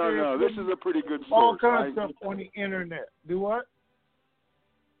 No. This is a pretty good source. All kinds of stuff on the internet. Do what?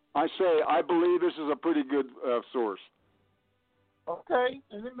 I say I believe this is a pretty good source. Okay,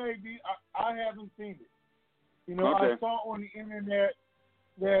 and it may be. I haven't seen it. You know, I saw on the internet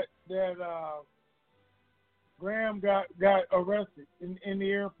that Graham got arrested in the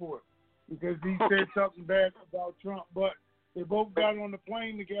airport because he said something bad about Trump. But they both got on the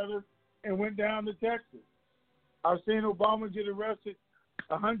plane together and went down to Texas. I've seen Obama get arrested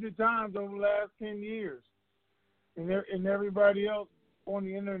 100 times over the last 10 years, and everybody else on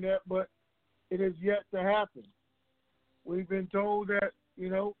the internet, but it has yet to happen. We've been told that, you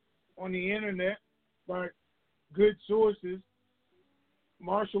know, on the internet by good sources,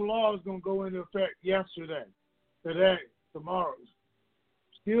 martial law is going to go into effect yesterday, today, tomorrow.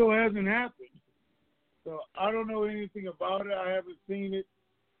 Still hasn't happened. So I don't know anything about it. I haven't seen it.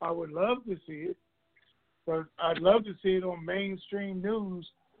 I would love to see it, but I'd love to see it on mainstream news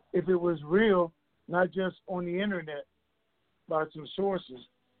if it was real, not just on the internet by some sources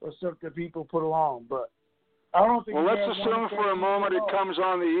or stuff that people put along. But I don't think. Well, let's assume for a moment it comes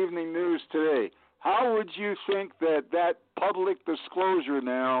on the evening news today. How would you think that public disclosure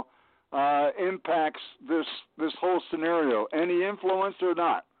now impacts this whole scenario? Any influence or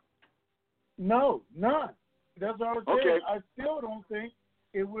not? No, none. That's all I'm saying. Okay. I still don't think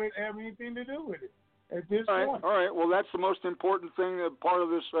it would have anything to do with it at this point. All right. Well, that's the most important thing, part of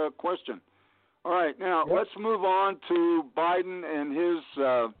this question. All right. Now, let's move on to Biden and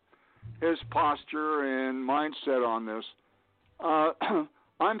his posture and mindset on this.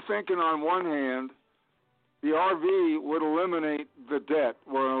 I'm thinking on one hand, the RV would eliminate the debt,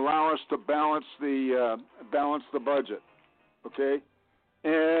 would allow us to balance the budget, okay?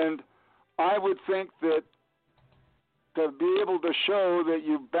 And I would think that to be able to show that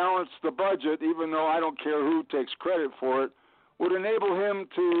you balance the budget, even though I don't care who takes credit for it, would enable him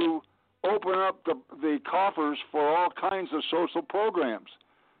to open up the coffers for all kinds of social programs.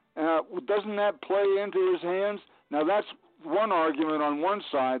 Doesn't that play into his hands? Now, that's one argument on one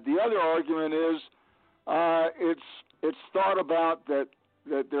side. The other argument is it's thought about that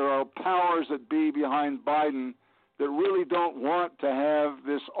there are powers that be behind Biden that really don't want to have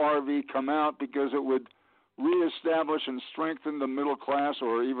this RV come out because it would reestablish and strengthen the middle class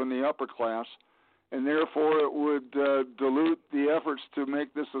or even the upper class, and therefore it would dilute the efforts to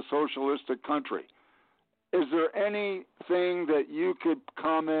make this a socialistic country. Is there anything that you could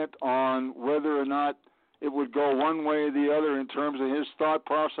comment on whether or not it would go one way or the other in terms of his thought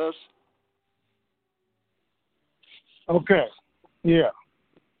process? Okay. Yeah.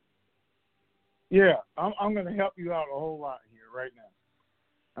 I'm going to help you out a whole lot here right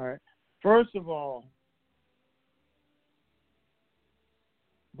now. All right. First of all,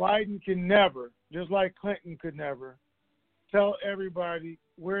 Biden can never, just like Clinton could never, tell everybody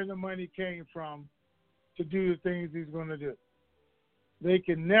where the money came from to do the things he's going to do. They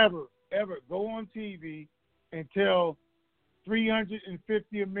can never, ever go on TV and tell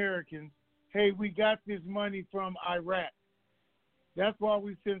 350 Americans, hey, we got this money from Iraq. That's why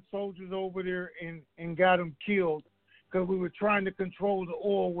we sent soldiers over there and got them killed, because we were trying to control the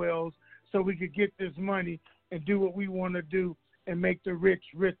oil wells so we could get this money and do what we want to do and make the rich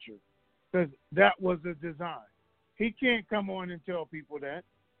richer, because that was the design. He can't come on and tell people that.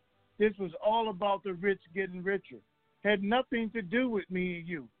 This was all about the rich getting richer. Had nothing to do with me and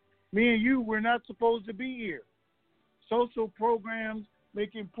you. Me and you were not supposed to be here. Social programs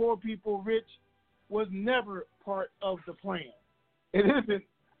making poor people rich was never part of the plan. It isn't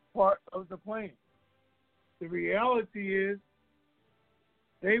part of the plan. The reality is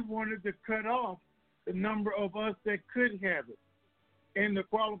they wanted to cut off the number of us that could have it. And the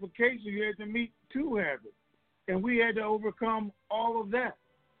qualifications you had to meet to have it. And we had to overcome all of that.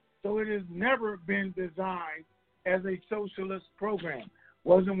 So it has never been designed as a socialist program.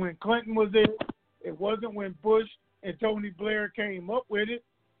 Wasn't when Clinton was there. It wasn't when Bush and Tony Blair came up with it.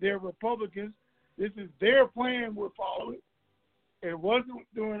 They're Republicans. This is their plan we're following. It wasn't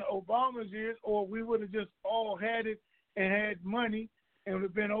during Obama's years, or we would have just all had it and had money and would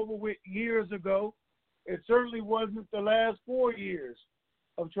have been over with years ago. It certainly wasn't the last 4 years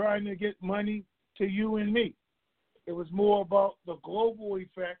of trying to get money to you and me. It was more about the global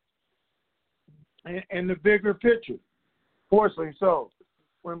effect and the bigger picture. Fortunately so.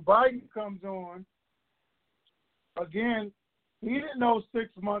 When Biden comes on, again, he didn't know 6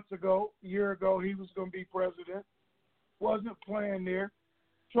 months ago, a year ago, he was going to be president. Wasn't planned there.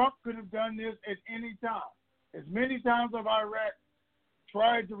 Trump could have done this at any time. As many times as Iraq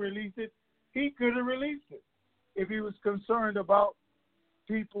tried to release it, he could have released it if he was concerned about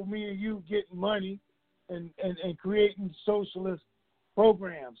people, me and you, getting money and creating socialist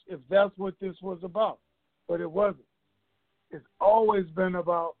programs, if that's what this was about. But it wasn't. It's always been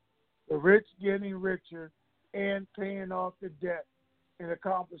about the rich getting richer and paying off the debt and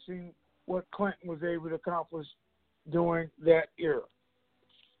accomplishing what Clinton was able to accomplish during that era.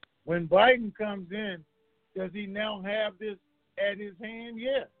 When Biden comes in, does he now have this at his hand?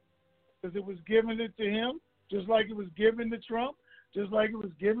 Yes. Because it was given it to him, just like it was given to Trump, just like it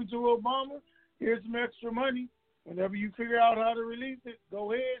was given to Obama. Here's some extra money. Whenever you figure out how to release it,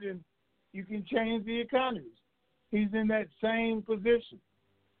 go ahead and you can change the economy. He's in that same position.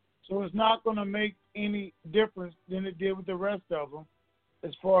 So it's not going to make any difference than it did with the rest of them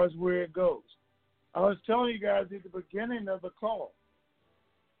as far as where it goes. I was telling you guys at the beginning of the call,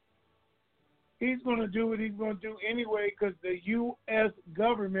 he's going to do what he's going to do anyway because the U.S.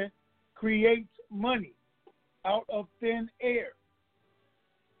 government creates money out of thin air.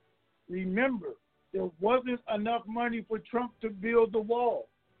 Remember, there wasn't enough money for Trump to build the wall.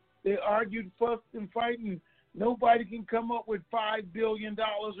 They argued, fussed, and fighting. Nobody can come up with $5 billion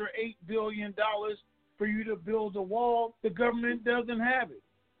or $8 billion for you to build a wall. The government doesn't have it.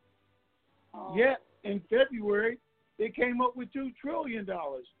 Yet, in February, they came up with $2 trillion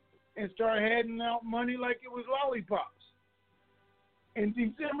and started handing out money like it was lollipops. In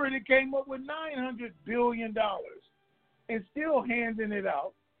December, they came up with $900 billion and still handing it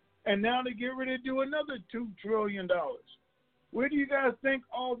out. And now they get ready to do another $2 trillion. Where do you guys think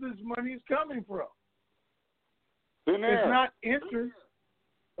all this money is coming from? Thin air. It's not interest.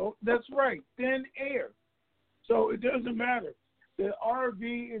 Oh, that's right, thin air. So it doesn't matter. The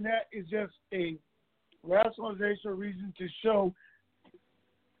RV and that is just a rationalization or reason to show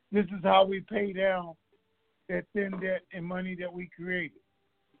this is how we pay down that thin debt and money that we created.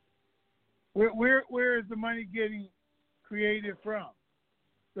 Where is the money getting created from?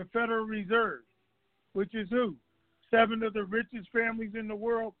 The Federal Reserve, which is who? 7 of the richest families in the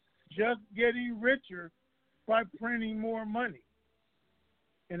world just getting richer by printing more money.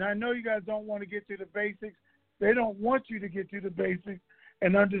 And I know you guys don't want to get to the basics. They don't want you to get to the basics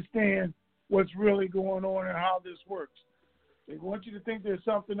and understand what's really going on and how this works. They want you to think there's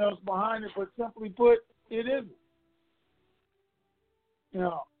something else behind it, but simply put, it isn't.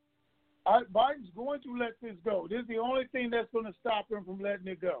 Now, Biden's going to let this go. This is the only thing that's going to stop him from letting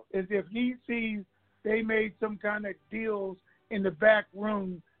it go, is if he sees they made some kind of deals in the back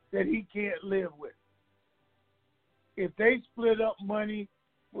room that he can't live with. If they split up money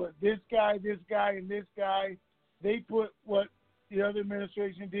with this guy, and this guy, they put what the other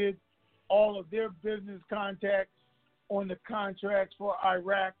administration did, all of their business contacts on the contracts for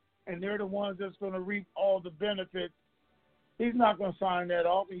Iraq, and they're the ones that's going to reap all the benefits. He's not going to sign that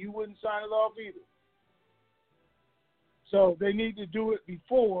off, and you wouldn't sign it off either. So they need to do it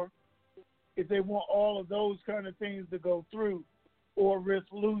before if they want all of those kind of things to go through, or risk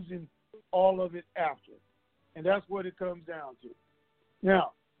losing all of it after. And that's what it comes down to.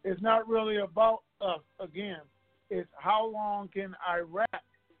 Now, it's not really about us, again. It's how long can Iraq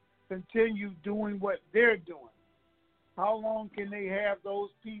continue doing what they're doing? How long can they have those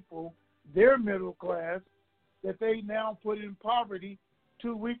people, their middle class, that they now put in poverty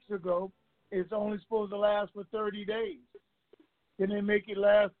 2 weeks ago is only supposed to last for 30 days. Can they make it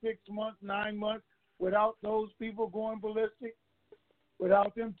last 6 months, 9 months without those people going ballistic?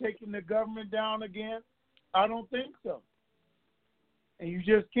 Without them taking the government down again? I don't think so. And you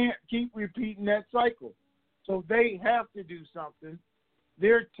just can't keep repeating that cycle. So they have to do something.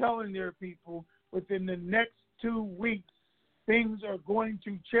 They're telling their people within the next 2 weeks, things are going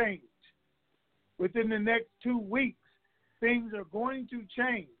to change. Within the next 2 weeks, things are going to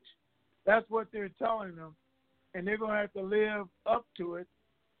change. That's what they're telling them. And they're going to have to live up to it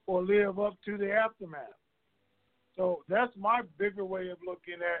or live up to the aftermath. So that's my bigger way of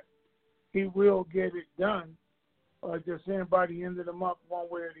looking at he will get it done. Just saying by the end of the month, one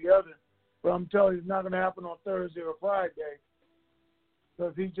way or the other. But I'm telling you, it's not going to happen on Thursday or Friday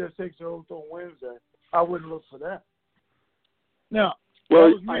because he just takes the oath on Wednesday. I wouldn't look for that. Now,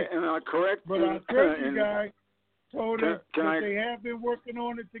 well, correct. But our Treasury guy told us that they have been working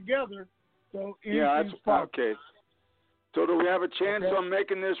on it together. So yeah, that's okay. So do we have a chance on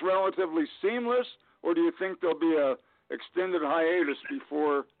making this relatively seamless, or do you think there'll be a extended hiatus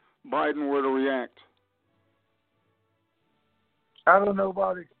before Biden were to react? I don't know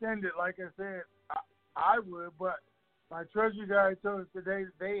about extended. Like I said, I would, but my Treasury guy told us today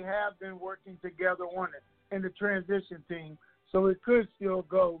that they have been working together on it in the transition team, so it could still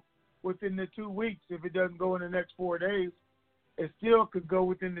go within the 2 weeks. If it doesn't go in the next 4 days, it still could go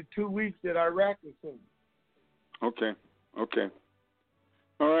within the 2 weeks that Iraq is in. Okay.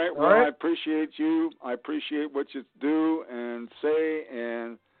 All right. Well, I appreciate you. I appreciate what you do and say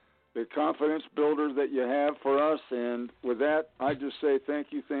and the confidence builder that you have for us. And with that, I just say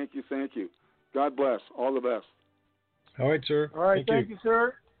thank you. God bless. All the best. All right, sir. All right. Thank you,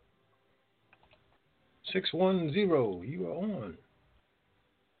 sir. 610, you are on.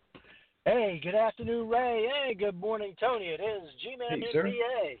 Hey, good afternoon, Ray. Hey, good morning, Tony. It is G-Man hey,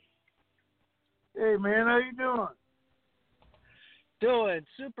 NBA. Hey, man, how you doing? Doing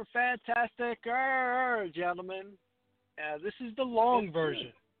super fantastic, gentlemen. This is the long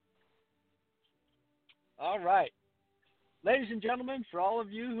version. All right. Ladies and gentlemen, for all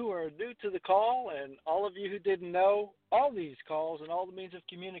of you who are new to the call and all of you who didn't know, all these calls and all the means of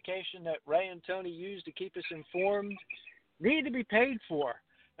communication that Ray and Tony use to keep us informed need to be paid for.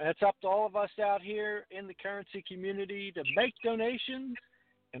 And it's up to all of us out here in the currency community to make donations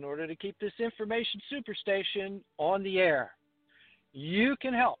in order to keep this information superstation on the air. You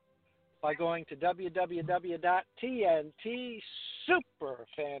can help by going to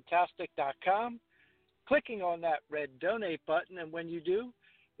www.TNTSuperfantastic.com, clicking on that red donate button, and when you do,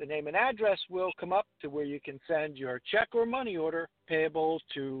 the name and address will come up to where you can send your check or money order payable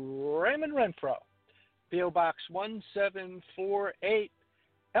to Raymond Renfro, P.O. Box 1748,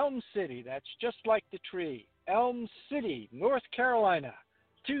 Elm City, that's just like the tree, Elm City, North Carolina,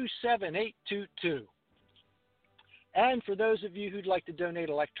 27822. And for those of you who'd like to donate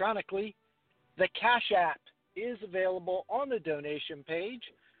electronically, the Cash App is available on the donation page.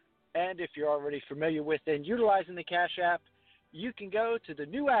 And if you're already familiar with and utilizing the Cash App, you can go to the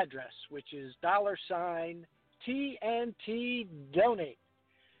new address, which is $TNT Donate.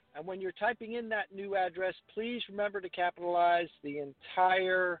 And when you're typing in that new address, please remember to capitalize the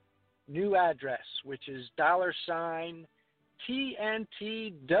entire new address, which is $TNT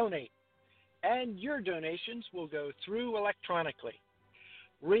Donate. And your donations will go through electronically.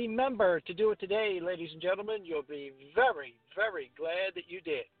 Remember to do it today, ladies and gentlemen. You'll be very, very glad that you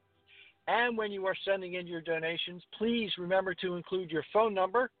did. And when you are sending in your donations, please remember to include your phone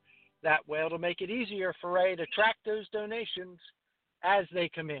number. That way it'll make it easier for Ray to track those donations as they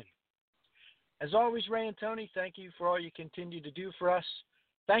come in. As always, Ray and Tony, thank you for all you continue to do for us.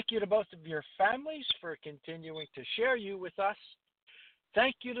 Thank you to both of your families for continuing to share you with us.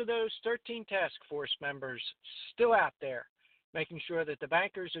 Thank you to those 13 task force members still out there, making sure that the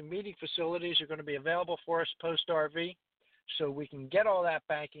bankers and meeting facilities are going to be available for us post-RV so we can get all that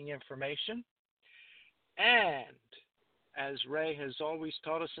banking information. And as Ray has always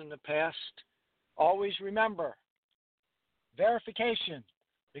taught us in the past, always remember verification,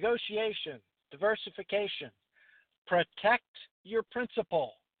 negotiation, diversification, protect your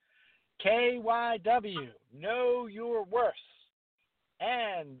principal, KYW, know your worth,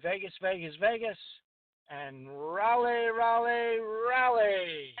 and Vegas, Vegas, Vegas, and Raleigh, Raleigh,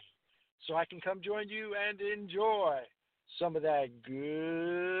 Raleigh, so I can come join you and enjoy some of that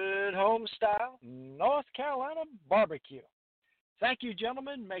good home-style North Carolina barbecue. Thank you,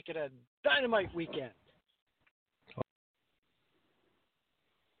 gentlemen. Make it a dynamite weekend.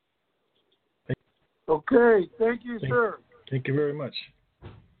 Okay. Thank you, sir. Thank you very much.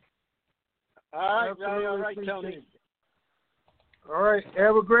 All right, Absolutely Ray. All right, appreciate Tony. it. All right.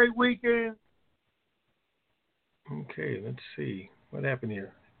 Have a great weekend. Okay, let's see. What happened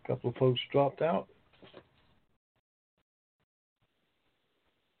here? A couple of folks dropped out.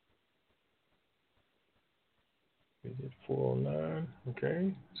 We did 409.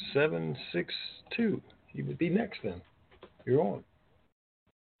 Okay. 762. You would be next then. You're on.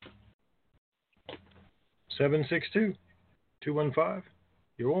 762 215.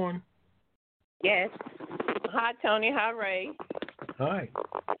 You're on. Yes. Hi, Tony. Hi, Ray. Hi.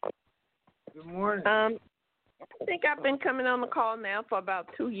 Good morning. I think I've been coming on the call now for about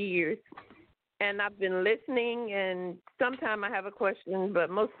 2 years, and I've been listening, and sometimes I have a question, but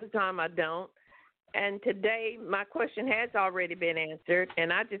most of the time I don't. And today my question has already been answered,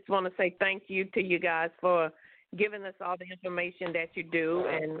 and I just want to say thank you to you guys for giving us all the information that you do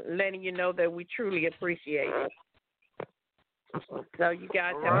and letting you know that we truly appreciate it. So you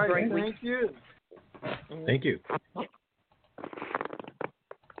guys All have right. a great week. Thank you. Thank you.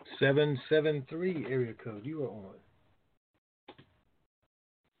 773 area code. You are on.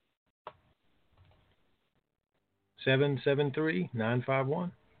 Seven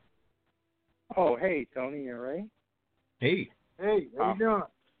 951. Oh, hey, Tony and Ray. Hey. Hey, how you doing?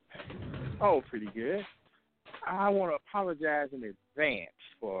 Oh, pretty good. I want to apologize in advance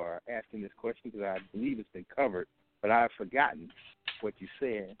for asking this question because I believe it's been covered, but I've forgotten what you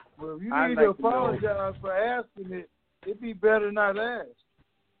said. Well, if you I'd need like to to know- apologize for asking it, it'd be better not ask.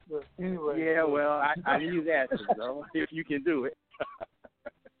 But anyway. Yeah, well, I knew that, though, if you can do it.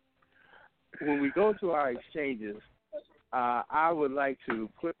 When we go to our exchanges, I would like to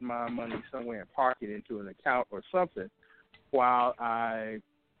put my money somewhere and park it into an account or something while I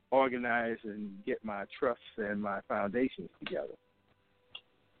organize and get my trusts and my foundations together.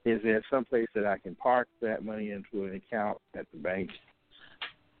 Is there some place that I can park that money into an account at the bank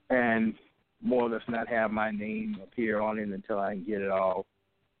and more or less not have my name appear on it until I can get it all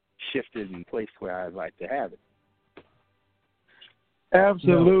shifted and placed where I'd like to have it?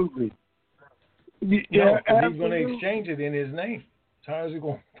 Absolutely. Yeah, he's going to exchange it in his name. So how is he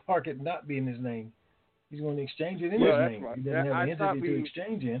going to park it not be in his name? He's going to exchange it in his name. Right. He doesn't have an entity to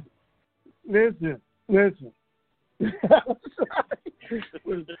exchange in. Listen. The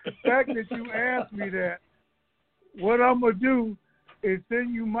fact that you asked me that, what I'm going to do is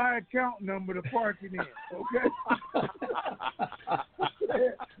send you my account number to park it in, okay?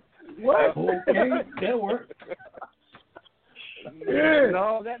 What? Okay, that works. Yeah.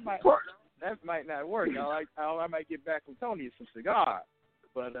 No, that might not work. I might get back from Tony some cigar,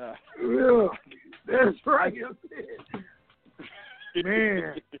 but yeah, that's right.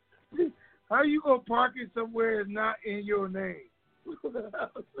 Man, how you gonna park it somewhere that's not in your name?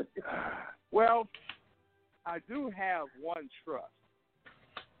 Well, I do have one trust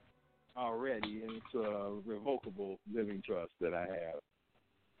already, and it's a revocable living trust that I have.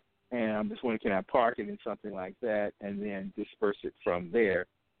 And I'm just wondering, can I park it in something like that and then disperse it from there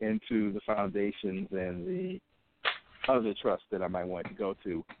into the foundations and the other trusts that I might want to go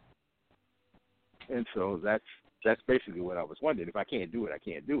to? And so that's basically what I was wondering. If I can't do it, I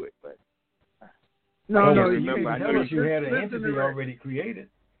can't do it. But no, remember, I noticed you had an entity already created.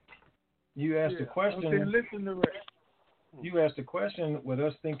 You asked a question. Okay, listen to Ray. You asked a question with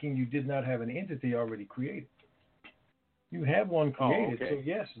us thinking you did not have an entity already created. You have one created, so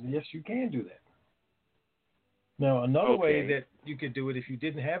yes, you can do that. Now, another way that you could do it if you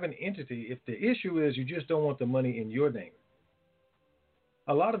didn't have an entity, if the issue is you just don't want the money in your name,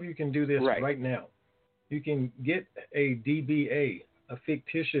 a lot of you can do this right now. You can get a DBA, a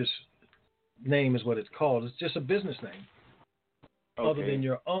fictitious name is what it's called. It's just a business name other than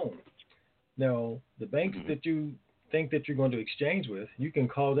your own. Now, the banks that you think that you're going to exchange with, you can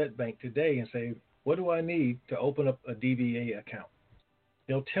call that bank today and say, what do I need to open up a DBA account?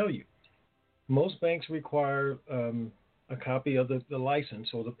 They'll tell you. Most banks require a copy of the license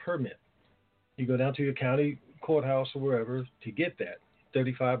or the permit. You go down to your county courthouse or wherever to get that,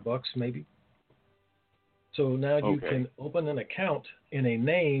 $35 maybe. So now you can open an account in a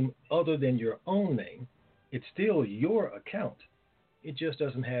name other than your own name. It's still your account. It just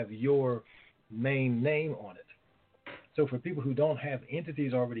doesn't have your main name on it. So for people who don't have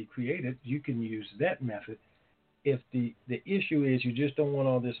entities already created, you can use that method. If the issue is you just don't want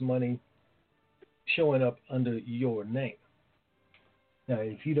all this money showing up under your name. Now,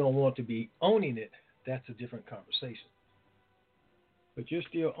 if you don't want to be owning it, that's a different conversation. But you're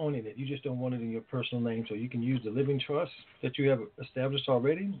still owning it. You just don't want it in your personal name. So you can use the living trust that you have established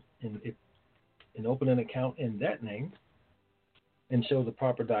already and open an account in that name and show the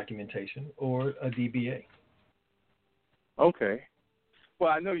proper documentation or a DBA. Okay. Well,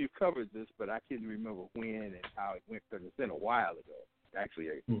 I know you covered this, but I can't remember when and how it went because it's been a while ago. Actually,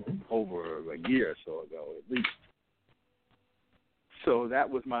 over a year or so ago, at least. So that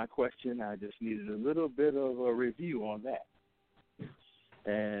was my question. I just needed a little bit of a review on that.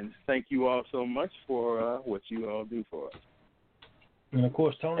 And thank you all so much for what you all do for us. And, of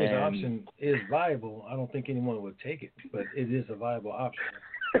course, Tony's option is viable. I don't think anyone would take it, but it is a viable option.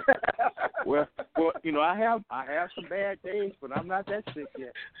 well, you know, I have some bad days, but I'm not that sick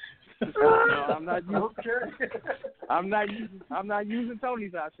yet. No, I'm not using. Okay. I'm not using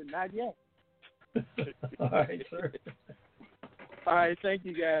Tony's option, not yet. All right, sir. All right, thank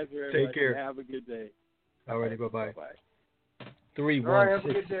you guys very much. Take care. Have a good day. All righty, bye-bye. Bye. 316. All right, have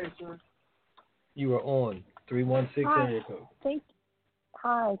a good day, sir. You are on 316 area code.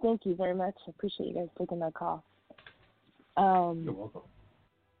 Hi, thank you very much. I appreciate you guys taking my call. You're welcome.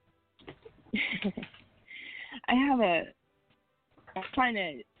 I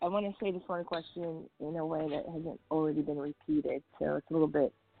want to say this one question in a way that hasn't already been repeated, so it's a little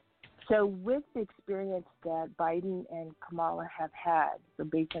bit. So with the experience that Biden and Kamala have had, so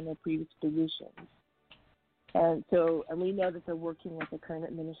based on their previous positions, and we know that they're working with the current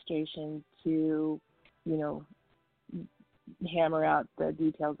administration to, you know, hammer out the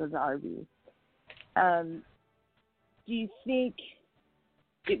details of the RV. Do you think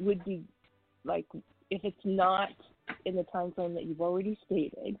it would be, like, if it's not in the time frame that you've already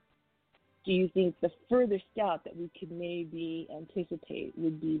stated, do you think the furthest out that we could maybe anticipate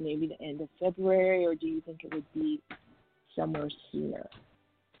would be maybe the end of February, or do you think it would be somewhere sooner?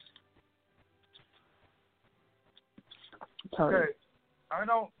 Tony. Okay, I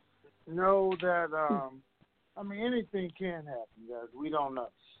don't know that. I mean, anything can happen, guys. We don't know.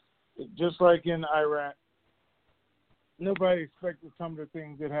 Just like in Iraq, nobody expected some of the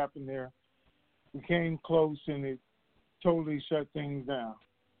things that happened there. We came close and it totally shut things down.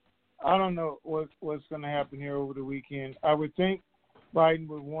 I don't know what's going to happen here over the weekend. I would think Biden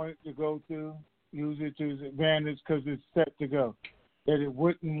would want it to go through, use it to his advantage because it's set to go. That it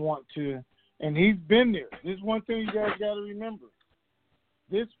wouldn't want to, and he's been there. This is one thing you guys got to remember.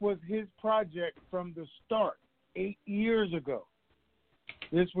 This was his project from the start, 8 years ago.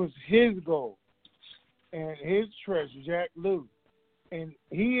 This was his goal and his treasure, Jack Lew. And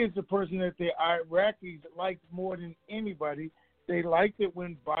he is the person that the Iraqis liked more than anybody. They liked it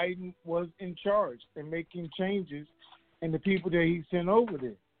when Biden was in charge and making changes and the people that he sent over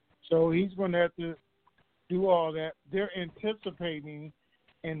there. So he's going to have to do all that. They're anticipating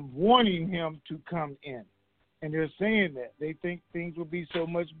and wanting him to come in. And they're saying that. They think things will be so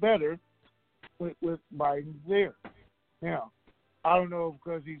much better with Biden there. Now, I don't know if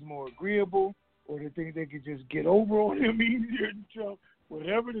because he's more agreeable or they think they could just get over on him easier than Trump.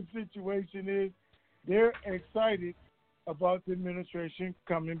 Whatever the situation is, they're excited about the administration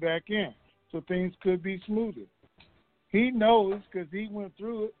coming back in. So things could be smoother. He knows, because he went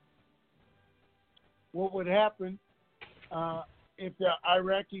through it, what would happen if the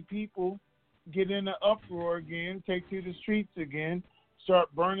Iraqi people get in an uproar again, take to the streets again, start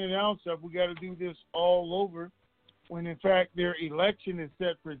burning down stuff. We got to do this all over when, in fact, their election is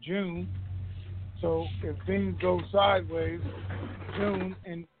set for June. So if things go sideways, June,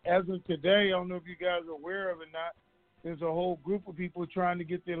 and as of today, I don't know if you guys are aware of it or not, there's a whole group of people trying to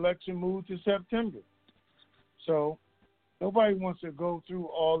get the election moved to September. So nobody wants to go through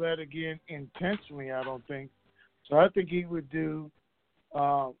all that again intentionally, I don't think. So I think he would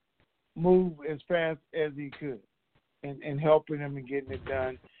move as fast as he could and helping them and getting it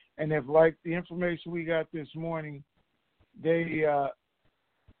done. And if, like the information we got this morning, they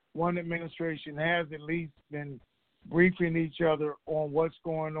one administration has at least been briefing each other on what's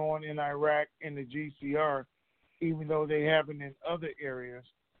going on in Iraq and the GCR, even though they haven't in other areas,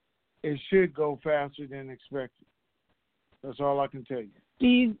 it should go faster than expected. That's all I can tell you.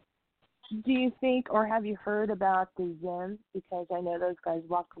 Do you think, or have you heard about the Zim? Because I know those guys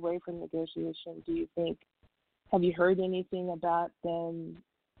walked away from negotiation. Have you heard anything about them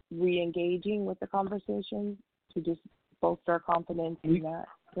re-engaging with the conversation to just bolster our confidence in that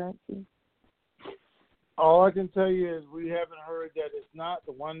currency? All I can tell you is we haven't heard that it's not.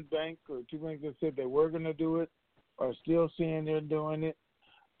 The one bank or two banks that said they were going to do it are still saying they're doing it.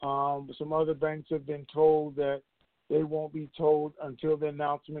 Some other banks have been told that they won't be told until the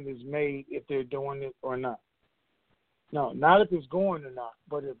announcement is made if they're doing it or not. No, not if it's going or not,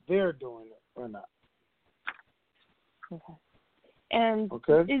 but if they're doing it or not. Okay. And do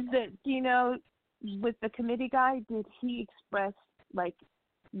you know, with the committee guy, did he express, like,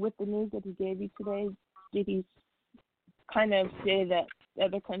 with the news that he gave you today, did he kind of say that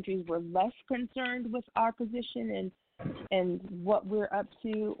other countries were less concerned with our position and and what we're up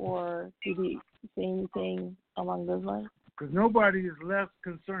to, or did he say anything along those lines? Because nobody is less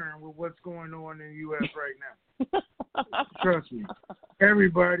concerned with what's going on in the U.S. right now. Trust me.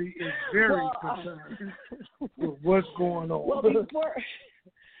 Everybody is very concerned with what's going on.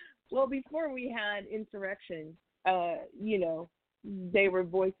 Before we had insurrection, they were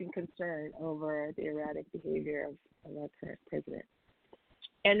voicing concern over the erratic behavior of our current president.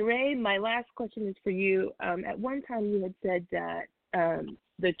 And Ray, my last question is for you. At one time you had said that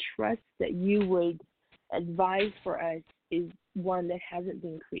the trust that you would advise for us is one that hasn't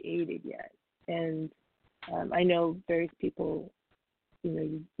been created yet. And I know various people,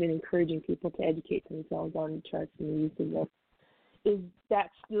 you've been encouraging people to educate themselves on trust and the use of it. Is that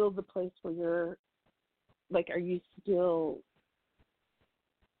still the place where you're, are you still...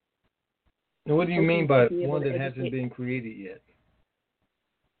 Now, what do you mean by one that hasn't been created yet?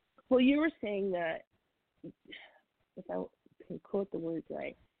 Well, you were saying that, if I can quote the words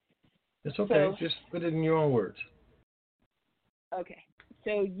right. It's okay. Just put it in your own words. Okay.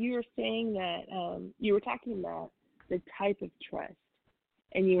 So you were saying that you were talking about the type of trust,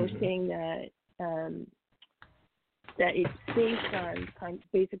 and you were saying that that it's based on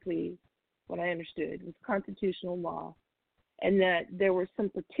basically what I understood was constitutional law, and that there were some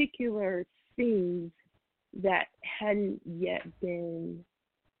particular things that hadn't yet been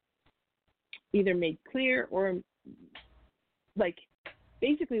either made clear or,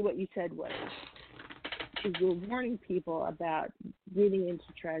 basically what you said was, is you're warning people about getting into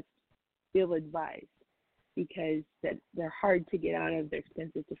trust, ill advised, because that they're hard to get out of, they're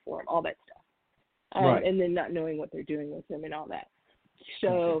expensive to form, all that stuff. Right. And then not knowing what they're doing with them and all that.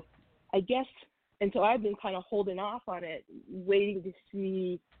 So I guess, and so I've been kind of holding off on it, waiting to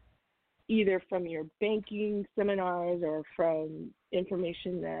see either from your banking seminars or from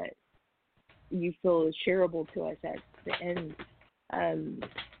information that you feel is shareable to us at the end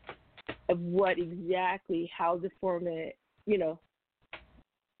of what exactly, how to form it,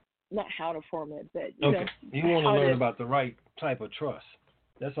 not how to form it, but, you want to learn about the right type of trust.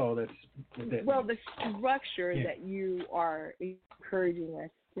 That's all that's what that means. The structure that you are encouraging us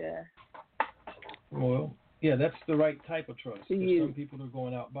to. Well, yeah, that's the right type of trust. Some people are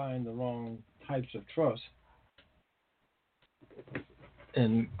going out buying the wrong types of trust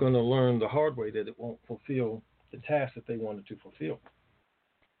and going to learn the hard way that it won't fulfill the task that they wanted to fulfill.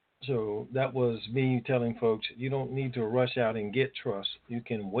 So that was me telling folks, you don't need to rush out and get trust. You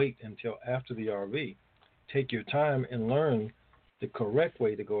can wait until after the RV. Take your time and learn the correct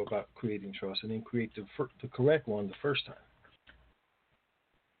way to go about creating trust, and then create the correct one the first time.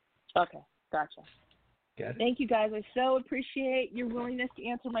 Okay, gotcha. Got it. Thank you, guys. I so appreciate your willingness to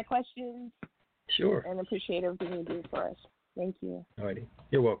answer my questions. Sure. And appreciate everything you do for us. Thank you. All righty.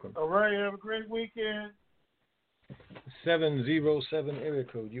 You're welcome. All right. Have a great weekend. 707 area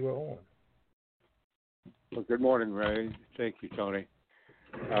code. You are on. Well, good morning, Ray. Thank you, Tony.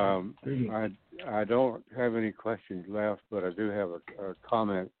 I don't have any questions left, but I do have a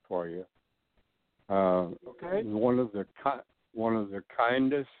comment for you. Okay. One of the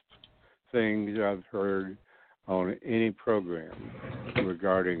kindest things I've heard on any program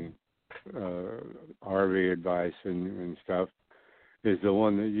regarding RV advice and stuff is the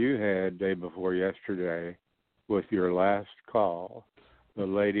one that you had day before yesterday with your last call. The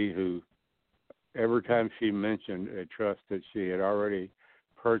lady who, every time she mentioned a trust that she had already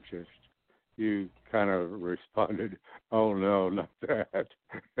purchased, you kind of responded, "Oh no, not that,"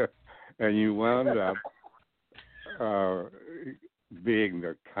 and you wound up being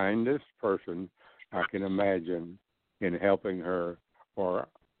the kindest person I can imagine in helping her or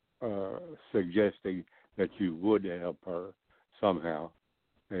suggesting that you would help her somehow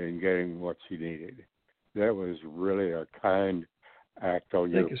in getting what she needed. That was really a kind act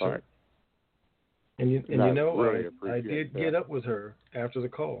on your part. Sir. And really I did get up with her after the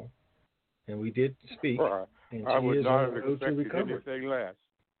call, and we did speak. Well, and I she would is not on have the road to expected recovery. anything less.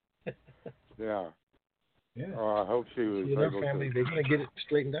 Yeah. Yeah. I hope she was She and her able family, to. they're going to get it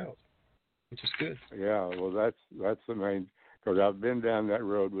straightened out, which is good. Yeah, well, that's the main, because I've been down that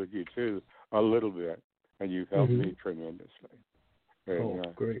road with you too a little bit, and you've helped me tremendously.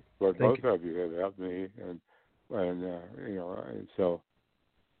 And, great. But Thank both of you have helped me, and so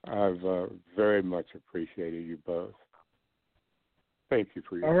I've very much appreciated you both. Thank you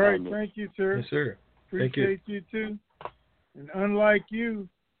for your All right, kindness. thank you, sir. Yes, sir. Appreciate you too. And unlike you,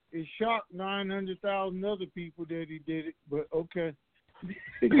 it shocked 900,000 other people that he did it, but okay.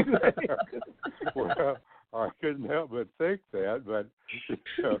 Well, I couldn't help but think that, but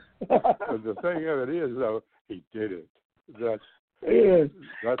the thing of it is, though, he did it. That's he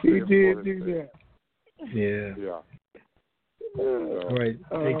the did important do thing. that. Yeah. Yeah. All right.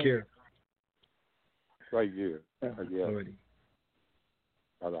 Take care. Thank you. Alrighty.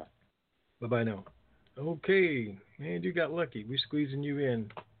 Bye-bye. Bye-bye now. Okay. Man, you got lucky. We're squeezing you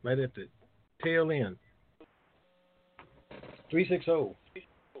in right at the tail end. 360.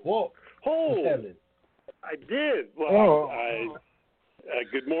 Walt. Oh, what's happening? I did. Well,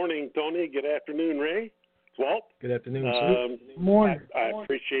 good morning, Tony. Good afternoon, Ray. It's Walt. Good afternoon. Morning. I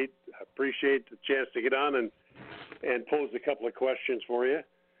appreciate the chance to get on and pose a couple of questions for you.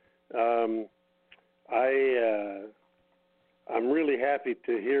 I'm really happy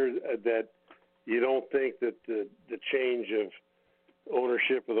to hear that you don't think that the change of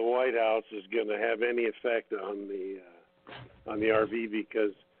ownership of the White House is going to have any effect on the RV,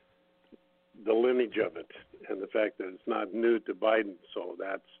 because the lineage of it and the fact that it's not new to Biden. So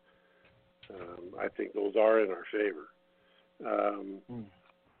that's, I think those are in our favor.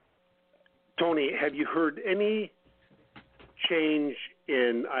 Tony, have you heard any change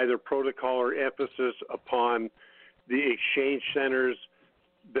in either protocol or emphasis upon the exchange centers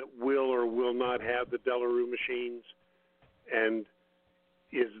that will or will not have the Delarue machines? And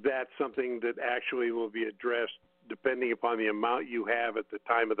is that something that actually will be addressed depending upon the amount you have at the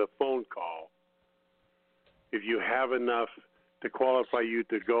time of the phone call? If you have enough to qualify you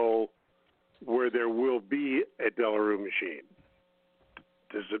to go where there will be a Delarue machine.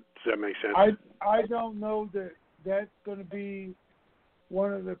 Does that make sense? I don't know that that's going to be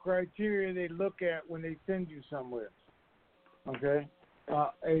one of the criteria they look at when they send you somewhere. Okay?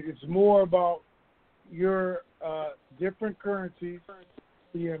 It's more about your different currencies,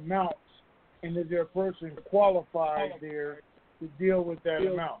 the amounts, and is there a person qualified there to deal with that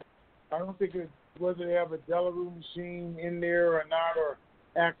amount. I don't think it's whether they have a Delarue machine in there or not, or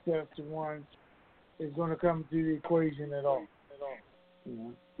access to one, is going to come to the equation at all.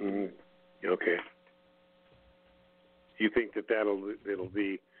 Mm-hmm. Okay. You think that it'll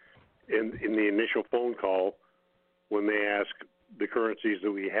be in the initial phone call when they ask the currencies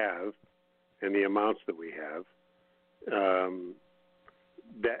that we have and the amounts that we have,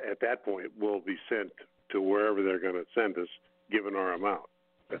 that at that point we'll be sent to wherever they're going to send us, given our amount.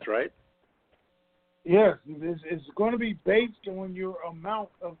 That's right? Yes, it's going to be based on your amount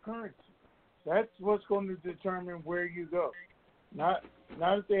of currency. That's what's going to determine where you go. Not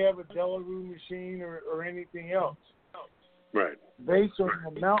if they have a Delarue machine or anything else. Right. Based on the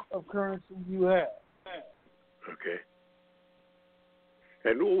amount of currency you have. Okay.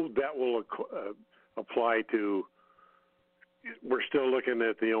 And that will apply to, we're still looking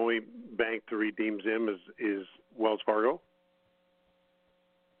at the only bank to redeem Zim is Wells Fargo?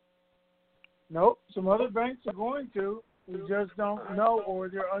 Nope. Some other banks are going to. We just don't know, or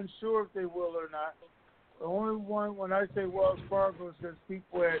they're unsure if they will or not. The only one, when I say Wells Fargo, is because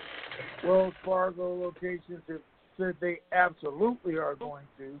people at Wells Fargo locations have said they absolutely are going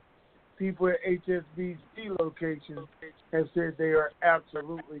to. People at HSBC locations have said they are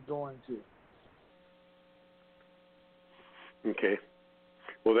absolutely going to. Okay.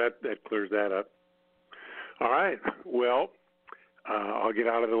 Well, that clears that up. All right. Well, I'll get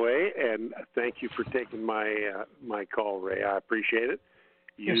out of the way, and thank you for taking my call, Ray. I appreciate it.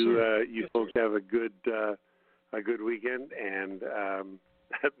 You folks have a good weekend, and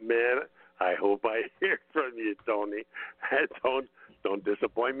man, I hope I hear from you, Tony. Don't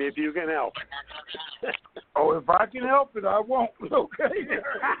disappoint me if you can help. Oh, if I can help it, I won't. Okay.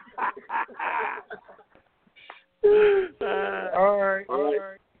 All right.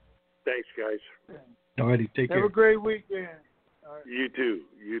 Thanks, guys. All righty, take care. Have a great weekend. All right. You too.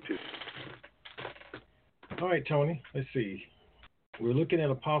 All right, Tony. Let's see. We're looking at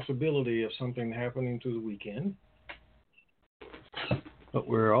a possibility of something happening through the weekend, but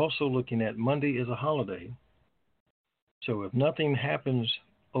we're also looking at Monday is a holiday. So if nothing happens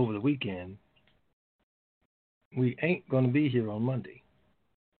over the weekend, we ain't going to be here on Monday.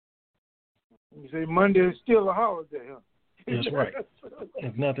 You say Monday is still a holiday, huh? That's right.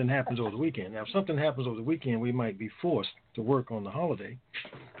 If nothing happens over the weekend. Now, if something happens over the weekend, we might be forced to work on the holiday.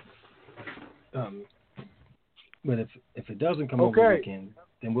 But if it doesn't come over the weekend,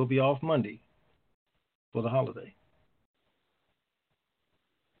 then we'll be off Monday for the holiday.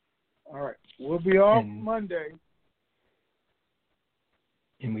 All right. We'll be off Monday.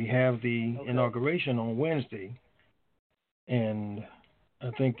 And we have the inauguration on Wednesday. And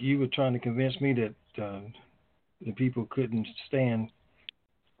I think you were trying to convince me that the people couldn't stand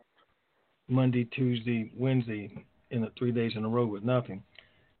Monday, Tuesday, Wednesday in 3 days in a row with nothing.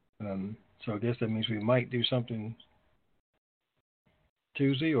 So I guess that means we might do something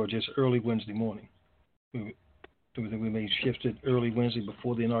Tuesday or just early Wednesday morning. We may shift it early Wednesday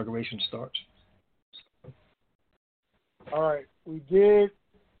before the inauguration starts. All right. We did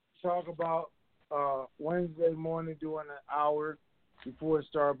talk about Wednesday morning doing an hour before it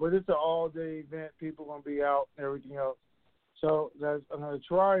starts, but it's an all-day event. People are going to be out and everything else. So I'm going to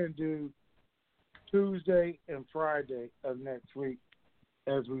try and do Tuesday and Friday of next week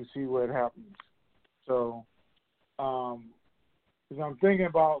as we see what happens. So, because I'm thinking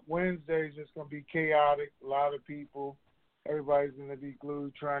about Wednesdays, it's going to be chaotic, a lot of people. Everybody's going to be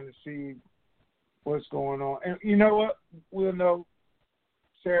glued trying to see what's going on. And you know what? We'll know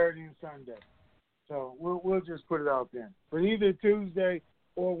Saturday and Sunday. So we'll just put it out there. But either Tuesday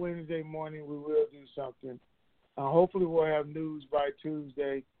or Wednesday morning, we will do something. Hopefully we'll have news by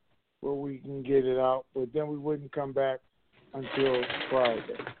Tuesday where we can get it out. But then we wouldn't come back until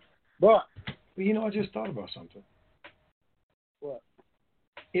Friday. But, you know, I just thought about something. What?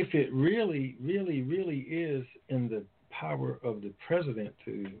 If it really, really, really is in the power of the president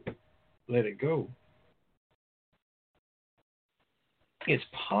to let it go, it's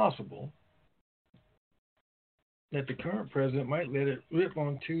possible that the current president might let it rip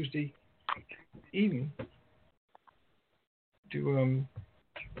on Tuesday evening to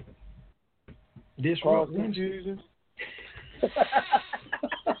disrupt Wednesday.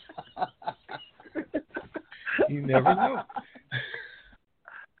 You never know.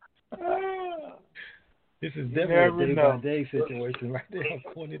 This is definitely a day-by-day situation right there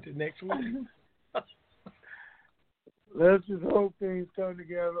going into next week. Let's just hope things come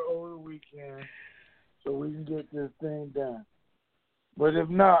together over the weekend so we can get this thing done. But if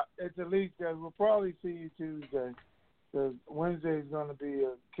not, at the least, guys, we'll probably see you Tuesday because Wednesday is going to be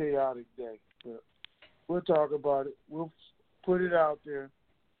a chaotic day. But we'll talk about it. We'll put it out there.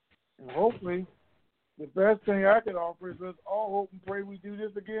 And hopefully, the best thing I could offer is let's all hope and pray we do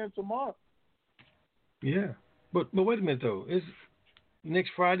this again tomorrow. Yeah. But wait a minute, though. Is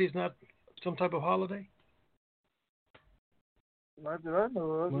next Friday is not some type of holiday? Not that I know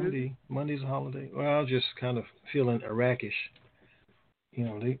of. Monday's a holiday. Well, I was just kind of feeling Iraqish. You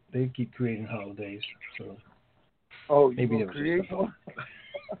know, they keep creating holidays. So maybe you create one?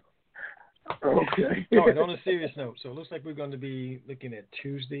 Okay. All right, on a serious note, so it looks like we're going to be looking at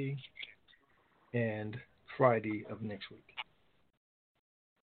Tuesday and Friday of next week.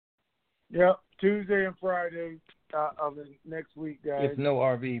 Yep, Tuesday and Friday of the next week, guys. If no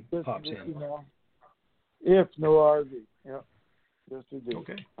RV pops in. You know, if no RV, yep. Yes, we do.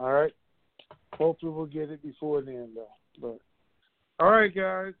 Okay. All right. Hopefully we'll get it before then, though. But all right,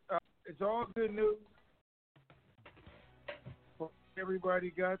 guys. It's all good news.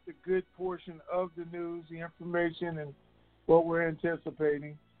 Everybody got the good portion of the news, the information, and what we're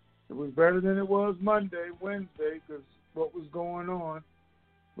anticipating. It was better than it was Wednesday, because what was going on.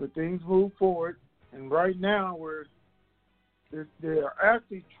 But things move forward, and right now they're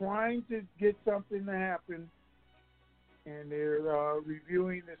actually trying to get something to happen. And they're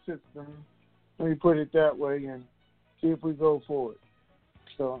reviewing the system, let me put it that way, and see if we go forward.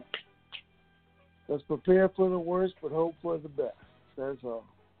 So let's prepare for the worst, but hope for the best. That's all.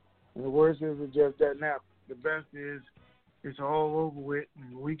 And the worst is just that now. The best is it's all over with,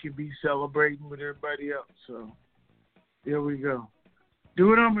 and we can be celebrating with everybody else. So here we go. Do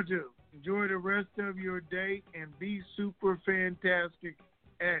what I'm going to do. Enjoy the rest of your day and be super fantastic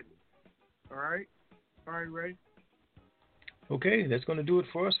at it. All right? All right, Ray? Okay, that's going to do it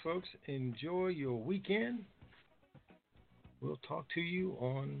for us, folks. Enjoy your weekend. We'll talk to you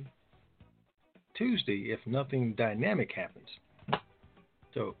on Tuesday if nothing dynamic happens.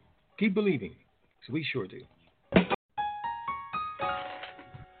 So keep believing, because we sure do.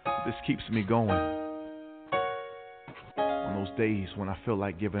 This keeps me going on those days when I feel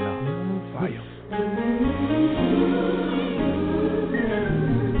like giving up. Fire.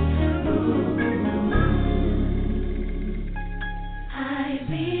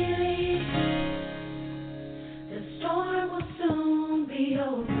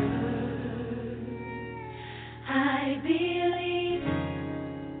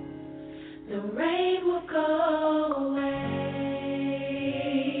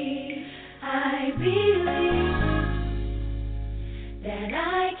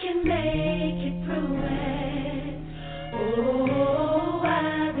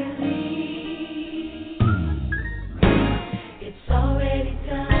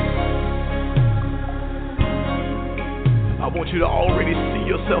 I want you to already see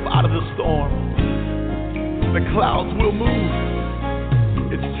yourself out of the storm. The clouds will move.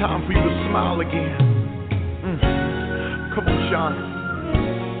 It's time for you to smile again. Come on, Sean.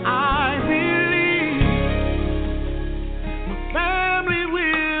 I believe my family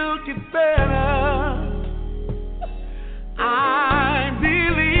will get better. I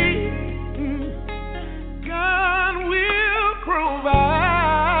believe God will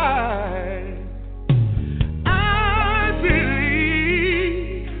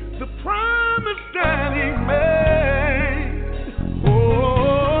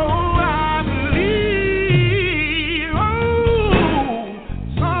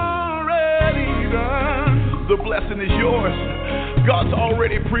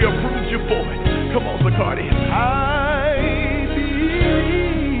already pre-approved you for it. Come on, Zacardi. I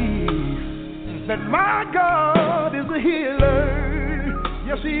believe that my God is a healer.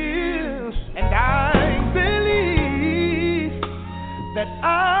 Yes, He is. And I believe that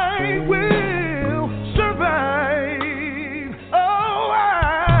I will survive. Oh,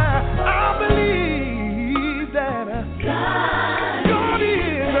 I believe that God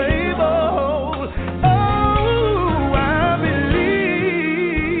is able. Oh, I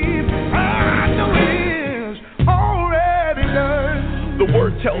believe. I know it is already done. The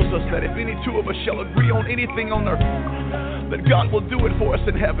word tells us that if any two of us shall agree on anything on earth, that God will do it for us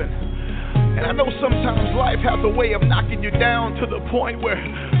in heaven. And I know sometimes life has a way of knocking you down to the point where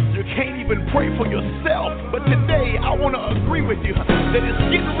you can't even pray for yourself. But today I want to agree with you that it's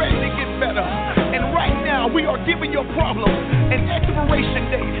getting ready to get better. And right now we are giving your problem an expiration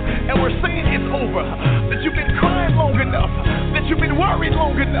date. And we're saying it's over. That you've been crying long enough. That you've been worried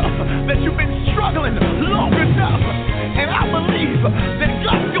long enough. That you've been struggling long enough. And I believe that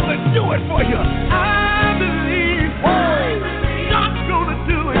God's going to do it for you. I believe God's gonna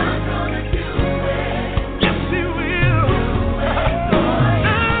do it. Yes, He will.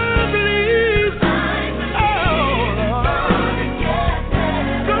 I believe.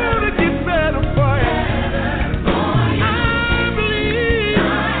 Gonna get better for you. I believe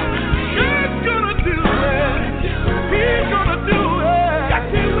God's gonna do it. He's gonna do it. Yes,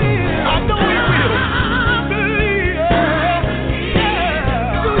 He will. I know He will. I believe.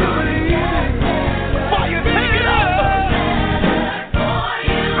 Do you believe it? Fire, take it up.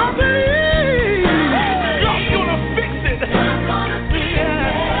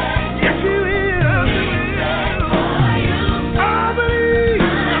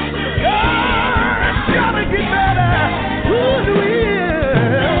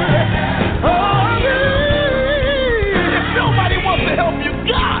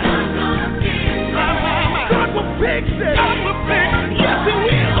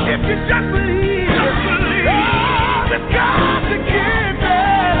 Just believe. That God can get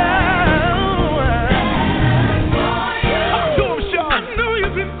better. I know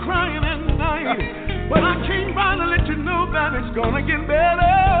you've been crying at night, but I came by to let you know that it's gonna get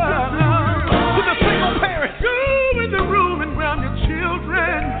better. To the single parent, go in the room and grab your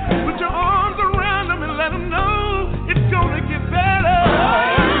children, put your arms around them and let them know it's gonna get better.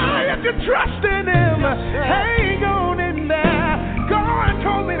 If you trust in Him, hang on in there. God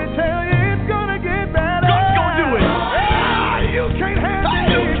told me to tell you it's gonna get better. God's gonna do it. You can't handle it.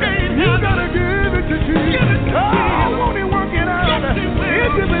 You gotta give it to Jesus. Oh, won't He work it out? If you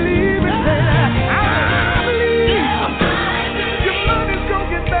believe it, I believe. Your money's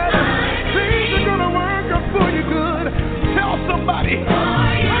gonna get better. Things are gonna work out for you good. Tell somebody.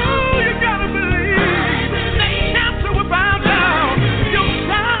 Oh, you gotta believe. That cancer will bow down. Your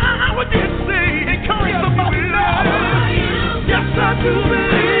child will get saved. Encourage somebody now. Yes, I do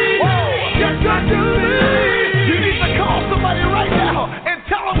believe. Yes, I do believe. You need to call somebody right now and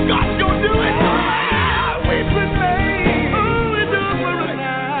tell them God's gonna do it. We've been made. Oh, we do it right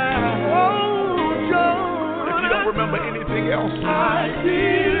now. Oh, John. If you don't remember anything else, I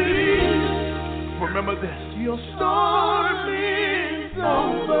believe. remember this. Your storm is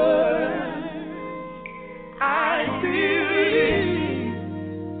over. I believe.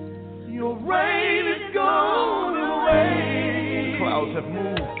 Your rain is gone away. Clouds have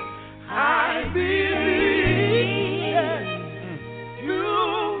moved. I believe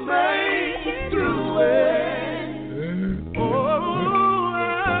you make it through it. Oh,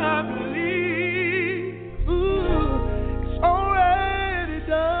 I believe it's already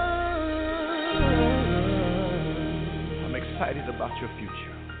done. I'm excited about your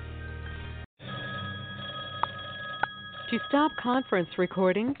future. To stop conference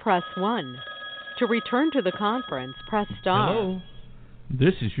recording, press 1. To return to the conference, press star. Hello.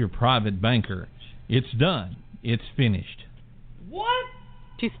 This is your private banker. It's done. It's finished. What?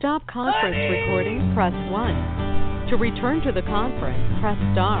 To stop conference recording, press 1. To return to the conference, press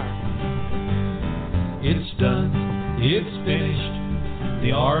star. It's done. It's finished.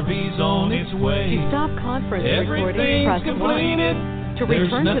 The RV's on its way. To stop conference recording, press 1. To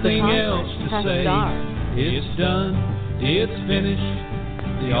return to the conference, press star. It's done. It's finished.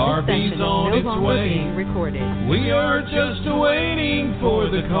 The RV's on its way. Being recorded. We are just waiting for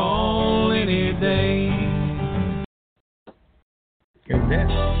the call any day. Here's that.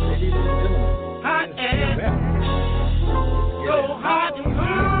 Ladies and gentlemen. Hot and so hot and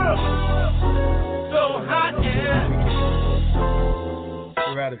so hot and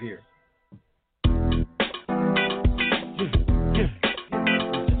We're out of here.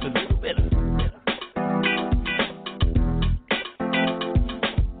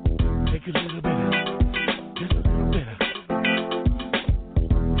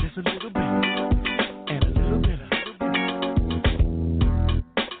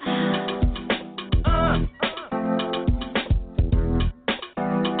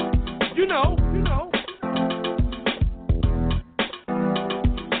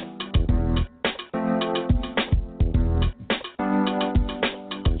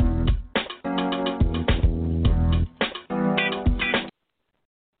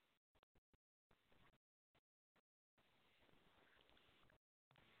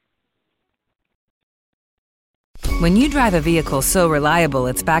 When you drive a vehicle so reliable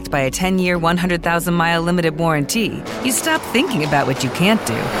it's backed by a 10-year, 100,000-mile limited warranty, you stop thinking about what you can't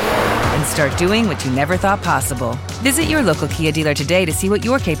do and start doing what you never thought possible. Visit your local Kia dealer today to see what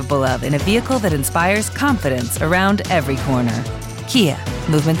you're capable of in a vehicle that inspires confidence around every corner. Kia,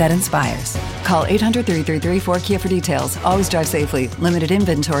 movement that inspires. Call 800-333-4KIA for details. Always drive safely. Limited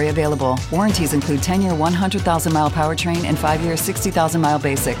inventory available. Warranties include 10-year 100,000-mile powertrain and 5-year 60,000-mile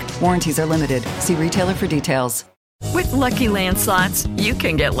basic. Warranties are limited. See retailer for details. With Lucky Land Slots, you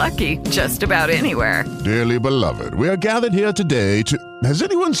can get lucky just about anywhere. Dearly beloved, we are gathered here today to... Has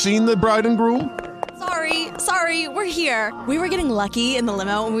anyone seen the bride and groom? Sorry, we're here. We were getting lucky in the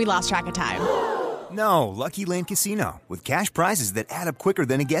limo and we lost track of time. No, Lucky Land Casino, with cash prizes that add up quicker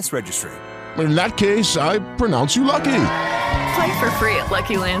than a guest registry. In that case, I pronounce you lucky. Play for free at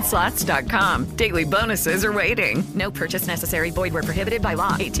LuckyLandSlots.com. Daily bonuses are waiting. No purchase necessary. Void where prohibited by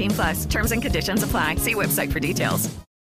law. 18+. Terms and conditions apply. See website for details.